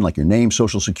information like your name,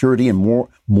 social security, and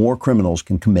more criminals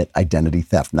can commit identity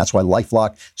theft. And that's why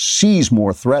LifeLock sees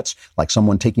more threats, like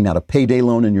someone taking out a payday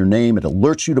loan in your name. It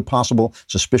alerts you to possible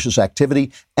suspicious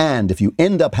activity. And if you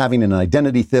end up having an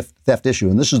identity theft issue,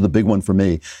 and this is the big one for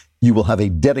me, you will have a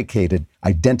dedicated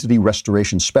identity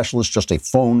restoration specialist just a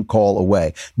phone call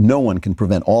away. No one can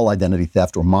prevent all identity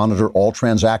theft or monitor all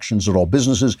transactions at all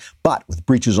businesses, but with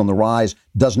breaches on the rise,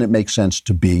 doesn't it make sense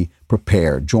to be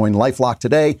prepared? Join LifeLock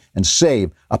today and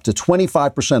save up to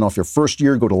 25% off your first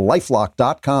year. Go to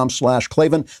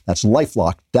LifeLock.com/Klavan. That's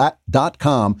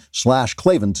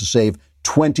LifeLock.com/Klavan to save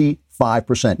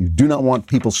 25%. You do not want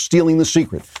people stealing the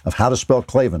secret of how to spell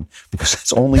Klavan, because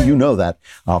it's only you know that,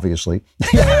 obviously.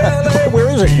 Where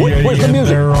is it? Where's the music?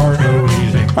 There are no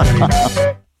easy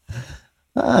things.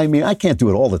 I mean, I can't do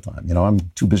it all the time. I'm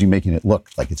too busy making it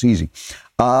look like it's easy.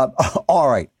 All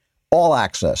right. All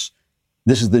Access.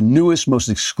 This is the newest, most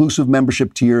exclusive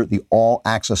membership tier, the All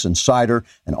Access Insider.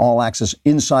 An All Access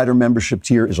Insider membership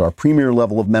tier is our premier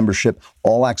level of membership.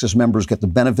 All Access members get the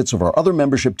benefits of our other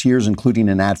membership tiers, including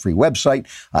an ad-free website,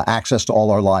 access to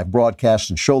all our live broadcasts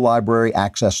and show library,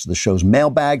 access to the show's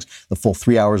mailbags, the full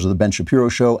 3 hours of the Ben Shapiro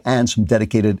Show, and some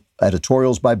dedicated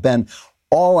editorials by Ben.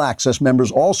 All Access members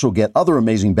also get other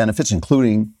amazing benefits,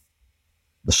 including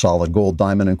the solid gold,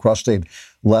 diamond, encrusted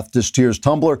leftist tiers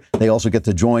tumbler. They also get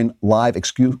to join live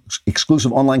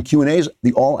exclusive online Q&As,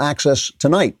 the All Access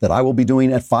Tonight, that I will be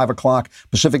doing at 5 o'clock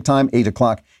Pacific time, 8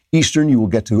 o'clock Eastern. You will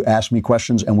get to ask me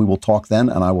questions, and we will talk then,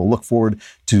 and I will look forward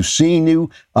to seeing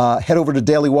you. Head over to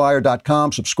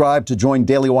dailywire.com, subscribe to join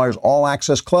Daily Wire's All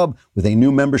Access Club with a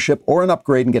new membership or an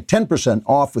upgrade, and get 10%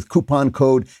 off with coupon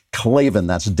code Klavan.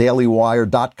 That's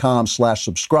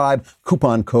dailywire.com/subscribe,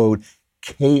 coupon code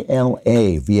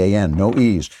KLAVAN, no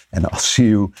E's. And I'll see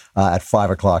you at 5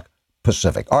 o'clock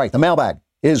Pacific. All right, the mailbag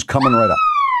is coming right up.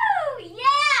 Oh, yeah!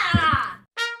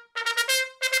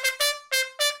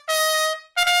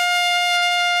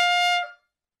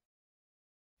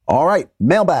 All right,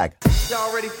 mailbag.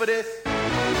 Y'all ready for this?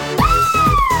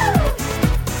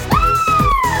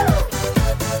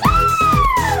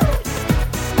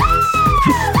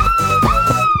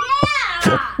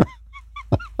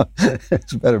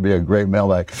 This better be a great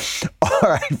mailbag. All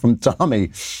right, from Tommy,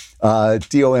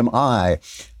 Tomi.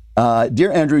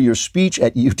 Dear Andrew, your speech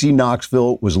at UT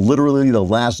Knoxville was literally the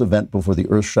last event before the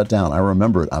earth shut down. I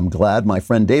remember it. I'm glad my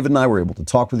friend David and I were able to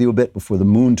talk with you a bit before the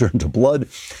moon turned to blood.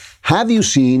 Have you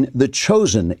seen The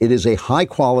Chosen? It is a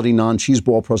high-quality,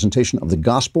 non-cheeseball presentation of the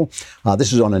gospel.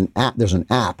 This is on an app. There's an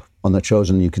app on The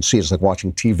Chosen. You can see it's like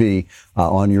watching TV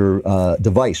on your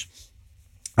device.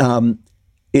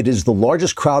 It is the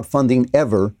largest crowdfunding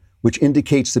ever, which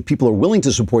indicates that people are willing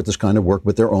to support this kind of work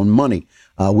with their own money.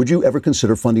 Would you ever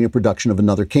consider funding a production of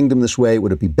Another Kingdom this way?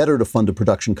 Would it be better to fund a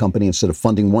production company instead of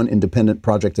funding one independent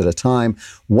project at a time?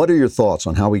 What are your thoughts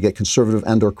on how we get conservative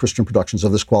and/or Christian productions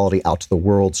of this quality out to the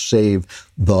world? Save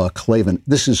the Klavan.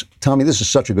 Tommy, this is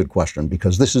such a good question,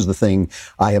 because this is the thing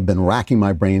I have been racking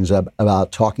my brains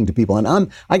about talking to people. And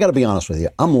I got to be honest with you,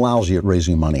 I'm lousy at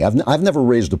raising money. I've never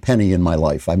raised a penny in my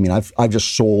life. I mean, I've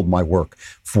just sold my work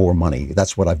for money.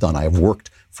 That's what I've done. I have worked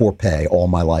for pay all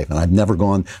my life, and I've never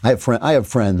gone. I have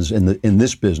friends in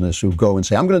this business who go and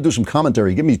say, "I'm going to do some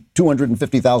commentary. Give me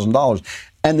 $250,000,"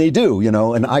 and they do,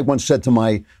 And I once said to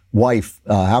my wife,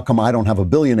 "How come I don't have a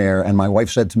billionaire?" And my wife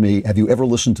said to me, "Have you ever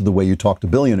listened to the way you talk to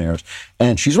billionaires?"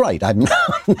 And she's right. I'm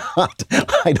not.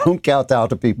 I don't kowtow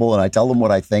to people, and I tell them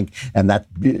what I think, and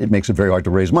it makes it very hard to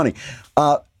raise money.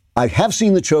 I have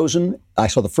seen The Chosen. I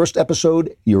saw the first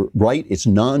episode. You're right. It's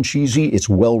non-cheesy. It's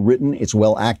well written. It's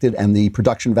well acted. And the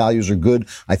production values are good.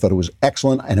 I thought it was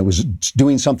excellent. And it was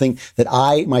doing something that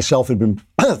I myself had been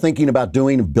thinking about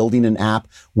doing, of building an app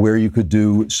where you could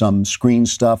do some screen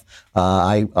stuff.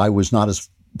 I was not as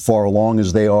far along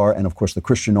as they are. And of course, the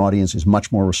Christian audience is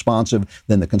much more responsive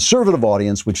than the conservative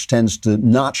audience, which tends to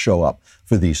not show up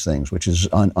for these things, which is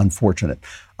unfortunate.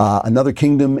 Another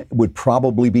Kingdom would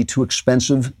probably be too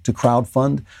expensive to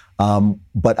crowdfund.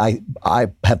 But I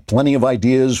have plenty of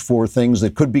ideas for things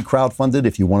that could be crowdfunded.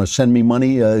 If you want to send me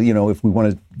money,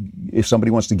 if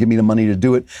somebody wants to give me the money to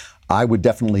do it, I would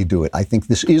definitely do it. I think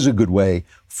this is a good way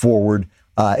forward.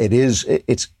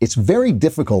 It's very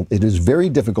difficult. It is very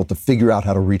difficult to figure out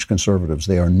how to reach conservatives.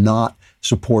 They are not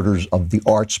supporters of the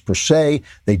arts per se.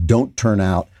 They don't turn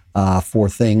out for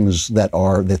things that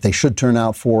they should turn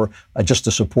out for, just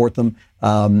to support them.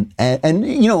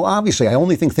 Obviously, I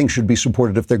only think things should be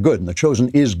supported if they're good, and The Chosen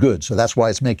is good, so that's why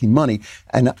it's making money.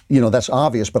 And that's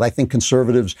obvious. But I think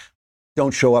conservatives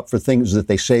don't show up for things that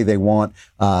they say they want.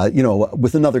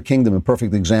 With Another Kingdom, a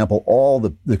perfect example, all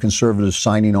the conservatives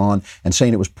signing on and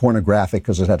saying it was pornographic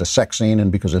because it had a sex scene and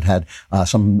because it had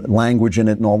some language in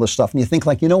it and all this stuff. And you think,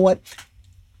 like, you know what?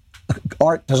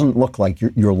 Art doesn't look like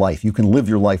your life. You can live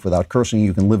your life without cursing.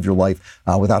 You can live your life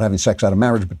without having sex out of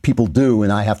marriage, but people do,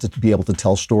 and I have to be able to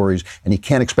tell stories, and you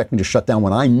can't expect me to shut down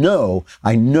when I know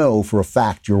for a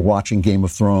fact you're watching Game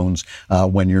of Thrones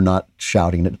when you're not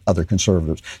shouting at other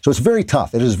conservatives. So it's very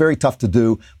tough. It is very tough to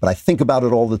do, but I think about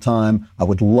it all the time. I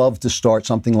would love to start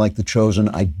something like The Chosen.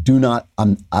 I'm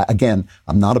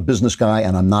not a business guy,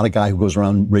 and I'm not a guy who goes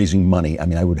around raising money. I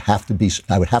mean, I would have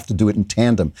to do it in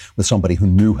tandem with somebody who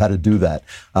knew how to do that,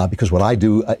 because what I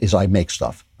do is I make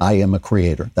stuff. I am a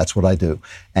creator. That's what I do.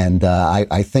 And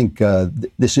I think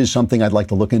this is something I'd like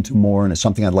to look into more, and it's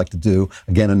something I'd like to do.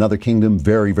 Again, Another Kingdom,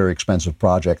 very, very expensive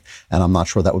project, and I'm not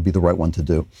sure that would be the right one to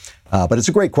do. But it's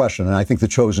a great question, and I think The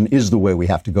Chosen is the way we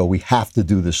have to go. We have to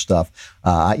do this stuff.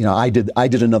 I did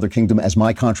Another Kingdom as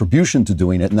my contribution to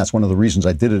doing it, and that's one of the reasons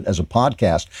I did it as a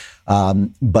podcast.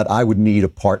 But I would need a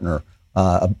partner,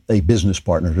 a business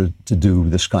partner to do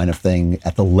this kind of thing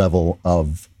at the level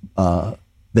of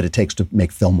that it takes to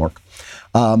make film work.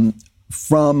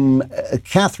 From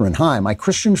Catherine, hi, my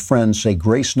Christian friends say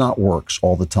grace not works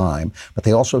all the time, but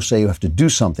they also say you have to do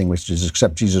something, which is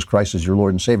accept Jesus Christ as your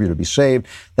Lord and Savior to be saved.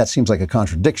 That seems like a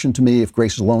contradiction to me. If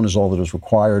grace alone is all that is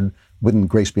required, wouldn't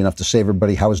grace be enough to save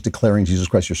everybody? How is declaring Jesus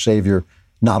Christ your Savior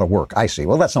not a work? I see.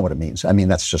 Well, that's not what it means. I mean,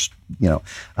 that's just,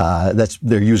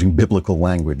 they're using biblical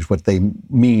language. What they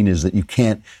mean is that you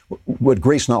can't, what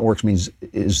grace not works means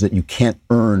is that you can't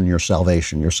earn your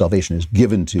salvation. Your salvation is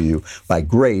given to you by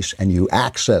grace, and you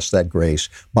access that grace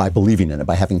by believing in it,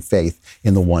 by having faith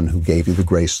in the one who gave you the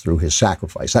grace through his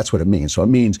sacrifice. That's what it means. So it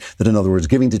means that, in other words,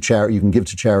 giving to charity, you can give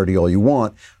to charity all you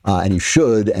want, and you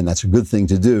should, and that's a good thing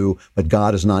to do, but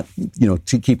God is not,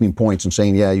 keeping points and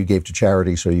saying, yeah, you gave to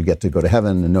charity, so you get to go to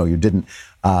heaven. And no, you didn't.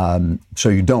 So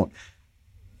you don't.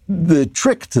 The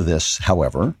trick to this,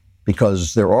 however,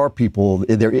 because there are people,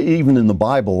 there even in the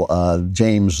Bible,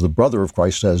 James, the brother of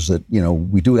Christ, says that,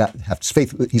 we do have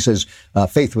faith. He says,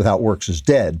 faith without works is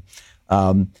dead.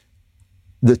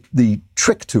 The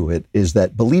trick to it is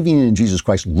that believing in Jesus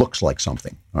Christ looks like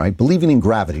something, all right? Believing in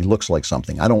gravity looks like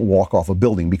something. I don't walk off a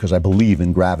building because I believe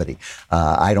in gravity.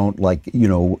 I don't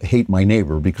hate my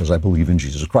neighbor because I believe in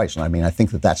Jesus Christ. And I mean, I think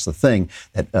that that's the thing,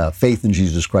 that faith in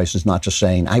Jesus Christ is not just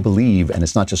saying, I believe, and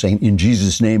it's not just saying, in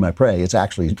Jesus' name I pray. It's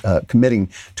actually committing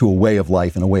to a way of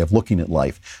life and a way of looking at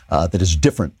life that is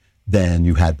different than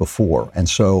you had before. And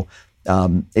so,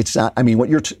 it's not, I mean, what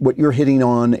you're hitting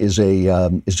on is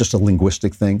just a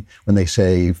linguistic thing. When they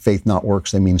say faith not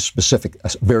works, they mean a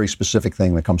very specific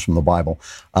thing that comes from the Bible.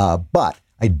 But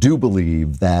I do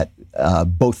believe that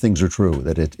both things are true,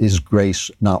 that it is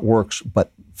grace not works, but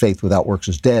faith without works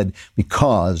is dead,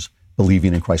 because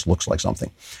believing in Christ looks like something.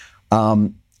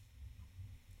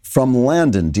 From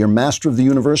Landon, dear master of the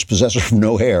universe, possessor of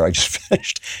no hair, I just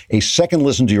finished a second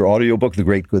listen to your audiobook, The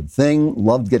Great Good Thing.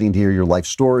 Loved getting to hear your life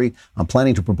story. I'm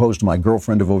planning to propose to my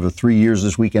girlfriend of over 3 years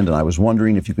this weekend, and I was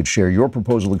wondering if you could share your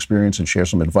proposal experience and share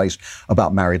some advice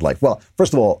about married life. Well,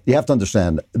 first of all, you have to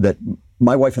understand that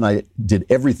my wife and I did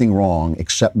everything wrong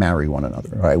except marry one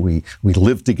another. Right? We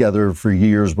lived together for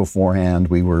years beforehand.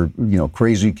 We were,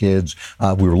 crazy kids.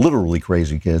 We were literally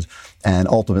crazy kids. And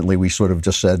ultimately, we sort of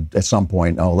just said at some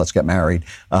point, "Oh, let's get married,"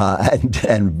 and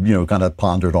kind of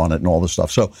pondered on it and all this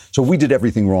stuff. So we did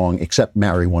everything wrong except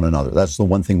marry one another. That's the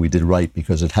one thing we did right,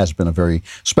 because it has been a very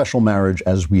special marriage,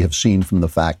 as we have seen from the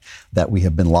fact that we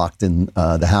have been locked in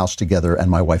the house together,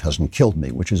 and my wife hasn't killed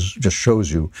me, which just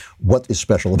shows you what is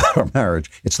special about our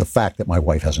marriage. It's the fact that my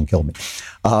wife hasn't killed me.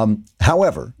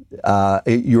 However,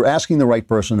 you're asking the right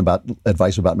person about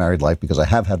advice about married life, because I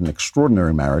have had an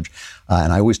extraordinary marriage,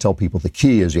 and I always tell people the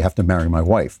key is you have to marry my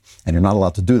wife, and you're not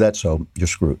allowed to do that, so you're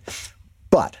screwed.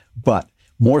 But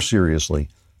more seriously,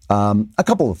 a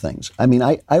couple of things. I mean,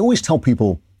 I always tell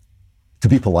people to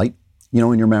be polite,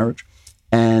 in your marriage,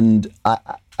 and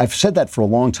I've said that for a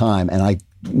long time, and I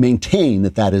maintain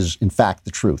that is in fact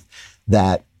the truth.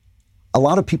 That a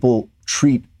lot of people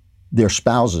treat their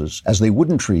spouses as they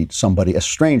wouldn't treat somebody, a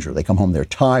stranger. They come home, they're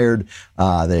tired,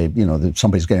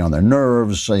 somebody's getting on their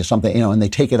nerves, something, and they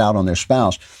take it out on their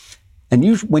spouse. And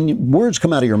when words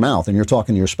come out of your mouth and you're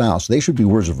talking to your spouse, they should be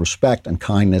words of respect and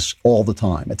kindness all the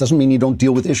time. It doesn't mean you don't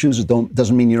deal with issues. It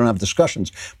doesn't mean you don't have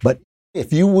discussions. But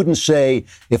if you wouldn't say,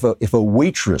 if a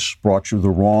waitress brought you the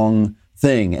wrong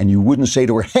thing and you wouldn't say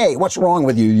to her, "Hey, what's wrong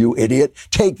with you, you idiot?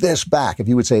 Take this back." If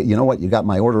you would say, "You know what, you got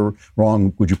my order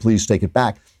wrong. Would you please take it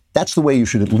back?" That's the way you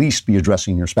should at least be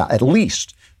addressing your spouse. At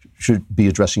least should be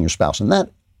addressing your spouse. And that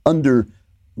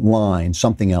underlines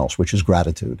something else, which is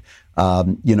gratitude.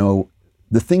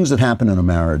 The things that happen in a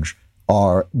marriage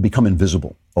become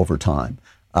invisible over time.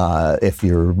 If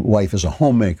your wife is a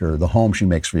homemaker, the home she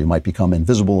makes for you might become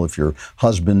invisible. If your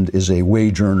husband is a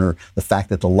wage earner, the fact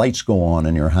that the lights go on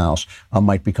in your house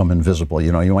might become invisible.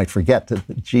 You might forget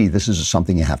that, gee, this is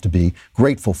something you have to be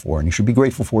grateful for, and you should be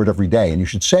grateful for it every day, and you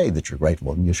should say that you're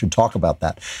grateful, and you should talk about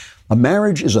that. A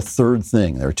marriage is a third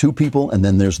thing. There are two people, and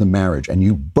then there's the marriage, and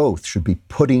you both should be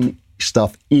putting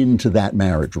stuff into that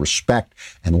marriage: respect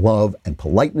and love and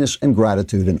politeness and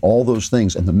gratitude and all those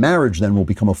things. And the marriage then will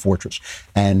become a fortress.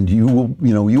 And you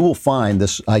will find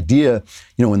this idea,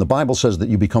 when the Bible says that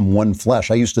you become one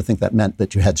flesh, I used to think that meant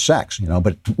that you had sex,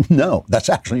 but no, that's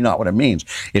actually not what it means.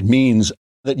 It means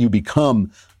that you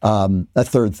become a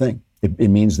third thing.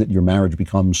 It means that your marriage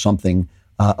becomes something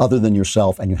other than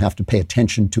yourself, and you have to pay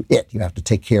attention to it. You have to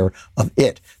take care of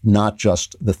it, not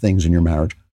just the things in your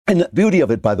marriage. And the beauty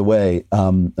of it, by the way,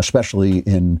 especially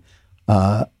in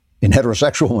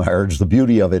heterosexual marriage, the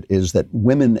beauty of it is that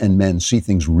women and men see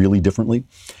things really differently.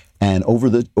 And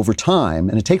over time,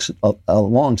 and it takes a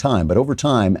long time, but over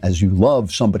time, as you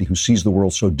love somebody who sees the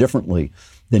world so differently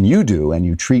than you do, and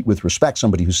you treat with respect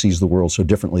somebody who sees the world so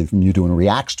differently than you do and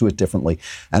reacts to it differently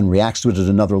and reacts to it at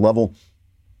another level,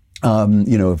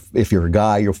 if you're a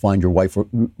guy, you'll find your wife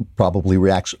probably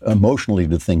reacts emotionally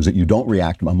to things that you don't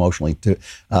react emotionally to,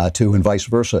 and vice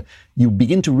versa. You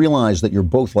begin to realize that you're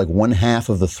both like one half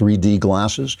of the 3D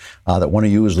glasses, that one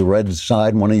of you is the red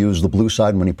side, one of you is the blue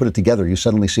side. And when you put it together, you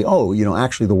suddenly see,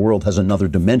 actually the world has another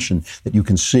dimension that you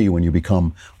can see when you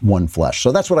become one flesh.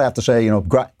 So that's what I have to say.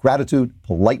 Gratitude,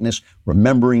 politeness,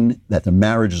 remembering that the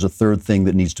marriage is a third thing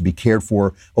that needs to be cared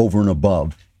for over and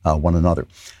above one another.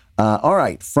 All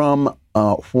right, from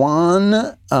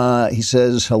Juan, he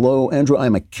says, "Hello, Andrew.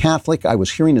 I'm a Catholic. I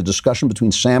was hearing a discussion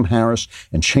between Sam Harris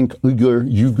and Cenk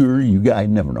Uygur. I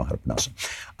never know how to pronounce him,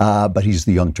 but he's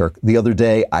the Young Turk. The other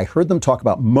day, I heard them talk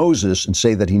about Moses and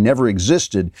say that he never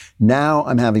existed. Now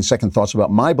I'm having second thoughts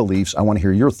about my beliefs. I want to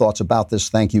hear your thoughts about this.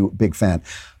 Thank you. Big fan."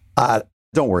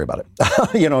 Don't worry about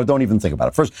it. Don't even think about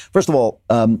it. First of all,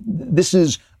 this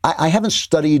is, I haven't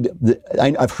studied,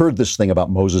 I've heard this thing about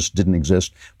Moses didn't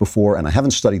exist before, and I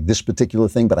haven't studied this particular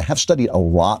thing, but I have studied a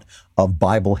lot of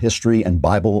Bible history and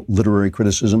Bible literary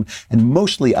criticism, and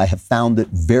mostly I have found it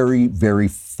very, very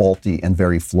faulty and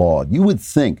very flawed. You would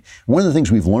think, one of the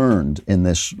things we've learned in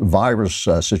this virus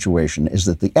situation is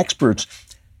that the experts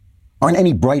aren't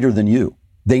any brighter than you.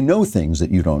 They know things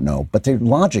that you don't know, but their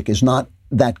logic is not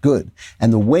that good.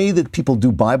 And the way that people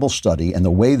do Bible study and the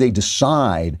way they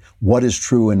decide what is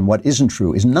true and what isn't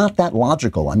true is not that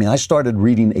logical. I mean, I started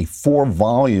reading a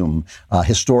 4-volume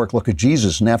historic look at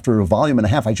Jesus, and after a volume and a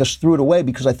half, I just threw it away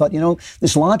because I thought,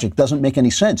 this logic doesn't make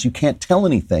any sense. You can't tell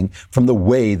anything from the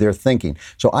way they're thinking.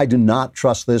 So I do not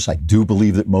trust this. I do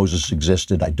believe that Moses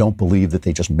existed. I don't believe that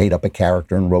they just made up a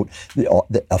character and wrote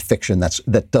a fiction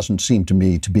that doesn't seem to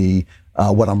me to be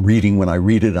what I'm reading when I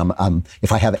read it.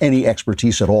 If I have any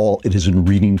expertise at all, it is in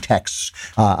reading texts.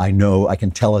 I know I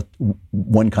can tell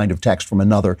one kind of text from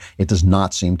another. It does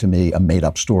not seem to me a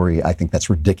made-up story. I think that's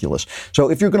ridiculous. So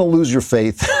if you're going to lose your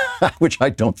faith, which I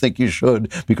don't think you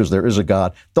should, because there is a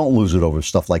God, don't lose it over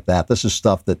stuff like that. This is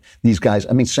stuff that these guys,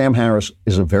 I mean, Sam Harris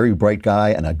is a very bright guy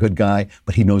and a good guy,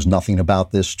 but he knows nothing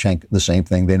about this. Cenk, the same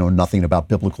thing. They know nothing about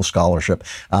biblical scholarship,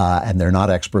 and they're not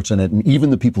experts in it. And even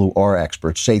the people who are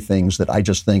experts say things that I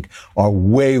just think are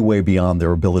way, way beyond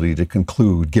their ability to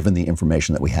conclude, given the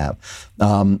information that we have.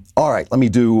 All right, let me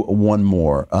do one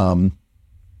more.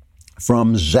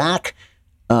 From Zach.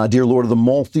 Dear Lord of the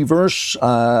Multiverse,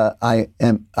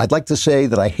 I'd like to say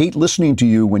that I hate listening to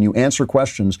you when you answer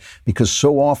questions because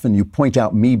so often you point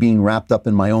out me being wrapped up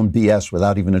in my own BS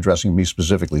without even addressing me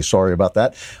specifically. Sorry about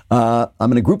that.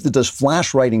 I'm in a group that does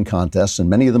flash writing contests, and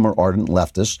many of them are ardent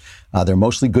leftists. They're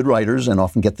mostly good writers and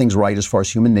often get things right as far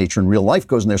as human nature and real life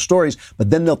goes in their stories, but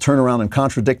then they'll turn around and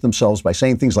contradict themselves by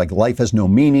saying things like life has no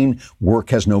meaning, work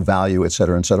has no value, et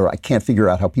cetera, et cetera. I can't figure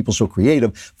out how people so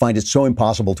creative find it so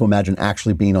impossible to imagine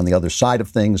actually being on the other side of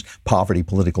things, poverty,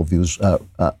 political views,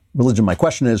 religion. My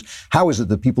question is, how is it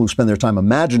that people who spend their time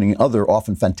imagining other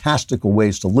often fantastical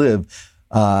ways to live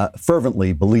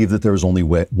fervently believe that there is only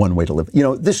one way to live? You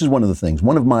know, this is one of the things.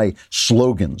 One of my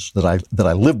slogans that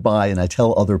I live by and I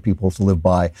tell other people to live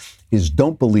by is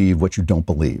don't believe what you don't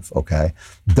believe, okay?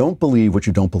 Don't believe what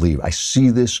you don't believe. I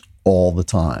see this all the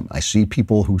time. I see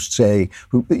people who say,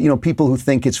 people who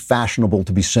think it's fashionable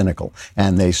to be cynical.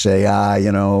 And they say, I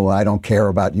don't care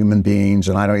about human beings.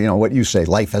 And I don't, what you say,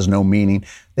 life has no meaning.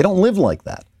 They don't live like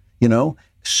that.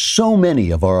 So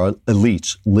many of our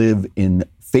elites live in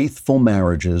faithful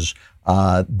marriages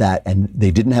and they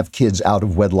didn't have kids out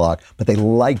of wedlock, but they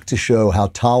like to show how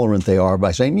tolerant they are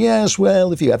by saying, yes,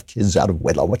 well, if you have kids out of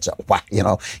wedlock, what's up?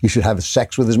 You should have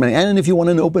sex with as many. And if you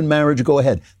want an open marriage, go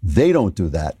ahead. They don't do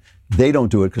that. They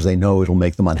don't do it because they know it'll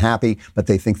make them unhappy, but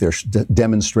they think they're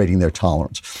demonstrating their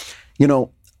tolerance.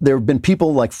 There have been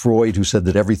people like Freud who said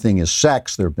that everything is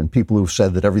sex. There have been people who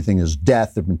said that everything is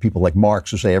death. There have been people like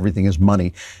Marx who say everything is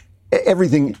money.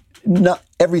 Nothing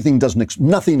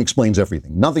explains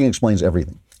everything. Nothing explains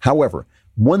everything. However,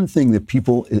 one thing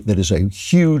that is a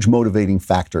huge motivating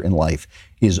factor in life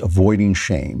is avoiding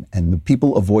shame. And the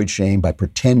people avoid shame by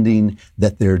pretending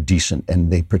that they're decent and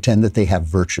they pretend that they have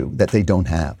virtue that they don't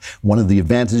have. One of the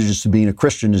advantages to being a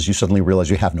Christian is you suddenly realize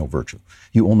you have no virtue.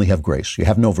 You only have grace. You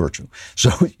have no virtue. So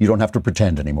you don't have to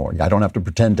pretend anymore. I don't have to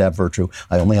pretend to have virtue.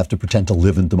 I only have to pretend to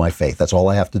live into my faith. That's all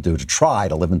I have to do, to try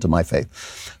to live into my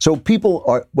faith. So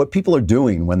what people are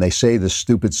doing when they say this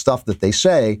stupid stuff that they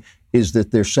say is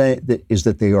that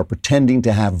they are pretending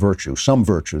to have virtue, some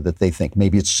virtue that they think.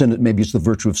 Maybe it's the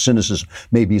virtue of cynicism,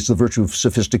 maybe it's the virtue of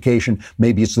sophistication,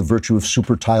 maybe it's the virtue of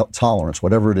super tolerance,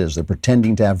 whatever it is. They're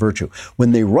pretending to have virtue.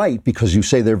 When they write, because you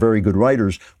say they're very good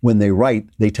writers, when they write,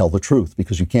 they tell the truth,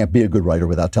 because you can't be a good writer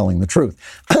without telling the truth.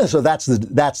 So that's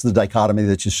the dichotomy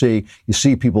that you see. You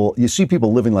see people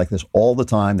living like this all the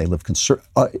time. They live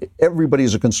everybody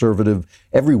is a conservative.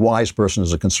 Every wise person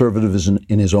is a conservative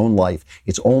in his own life.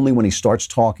 It's only when he starts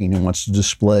talking and wants to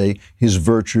display his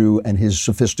virtue and his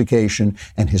sophistication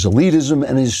and his elitism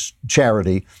and his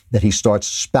charity that he starts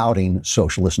spouting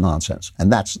socialist nonsense.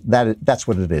 And that's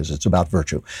what it is. It's about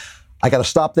virtue. I got to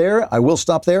stop there. I will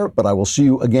stop there, but I will see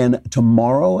you again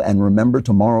tomorrow. And remember,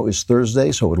 tomorrow is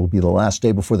Thursday, so it'll be the last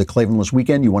day before the Klavanless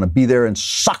weekend. You want to be there and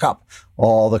suck up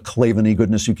all the Klavan-y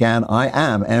goodness you can. I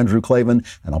am Andrew Klavan,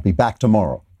 and I'll be back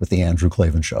tomorrow with The Andrew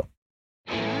Klavan Show.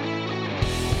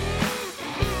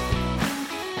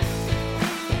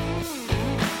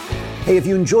 Hey, if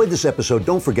you enjoyed this episode,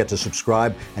 don't forget to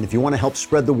subscribe. And if you want to help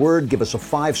spread the word, give us a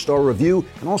 5-star review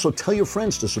and also tell your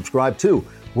friends to subscribe too.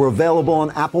 We're available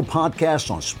on Apple Podcasts,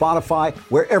 on Spotify,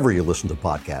 wherever you listen to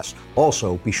podcasts.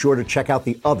 Also, be sure to check out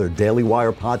the other Daily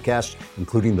Wire podcasts,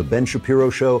 including The Ben Shapiro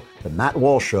Show, The Matt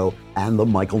Walsh Show, and The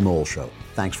Michael Knowles Show.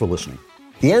 Thanks for listening.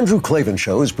 The Andrew Klavan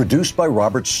Show is produced by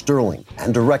Robert Sterling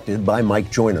and directed by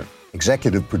Mike Joyner.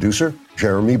 Executive producer,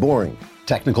 Jeremy Boring.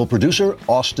 Technical producer,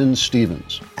 Austin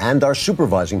Stevens. And our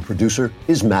supervising producer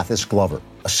is Mathis Glover.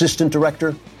 Assistant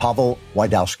director, Pavel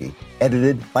Wydowski.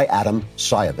 Edited by Adam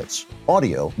Sayevitz.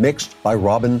 Audio mixed by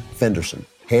Robin Fenderson.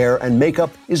 Hair and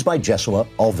makeup is by Jesua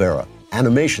Alvera.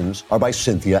 Animations are by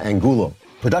Cynthia Angulo.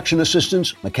 Production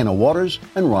assistants, McKenna Waters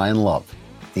and Ryan Love.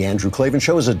 The Andrew Klavan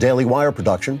Show is a Daily Wire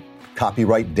production.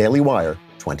 Copyright Daily Wire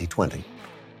 2020.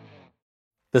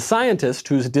 The scientist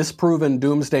whose disproven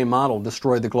doomsday model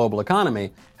destroyed the global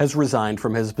economy has resigned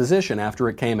from his position after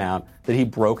it came out that he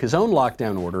broke his own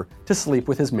lockdown order to sleep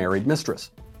with his married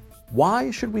mistress.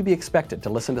 Why should we be expected to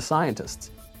listen to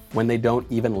scientists? when they don't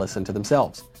even listen to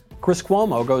themselves. Chris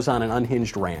Cuomo goes on an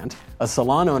unhinged rant, a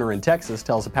salon owner in Texas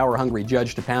tells a power-hungry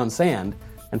judge to pound sand,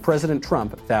 and President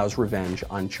Trump vows revenge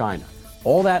on China.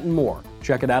 All that and more.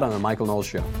 Check it out on The Michael Knowles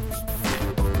Show.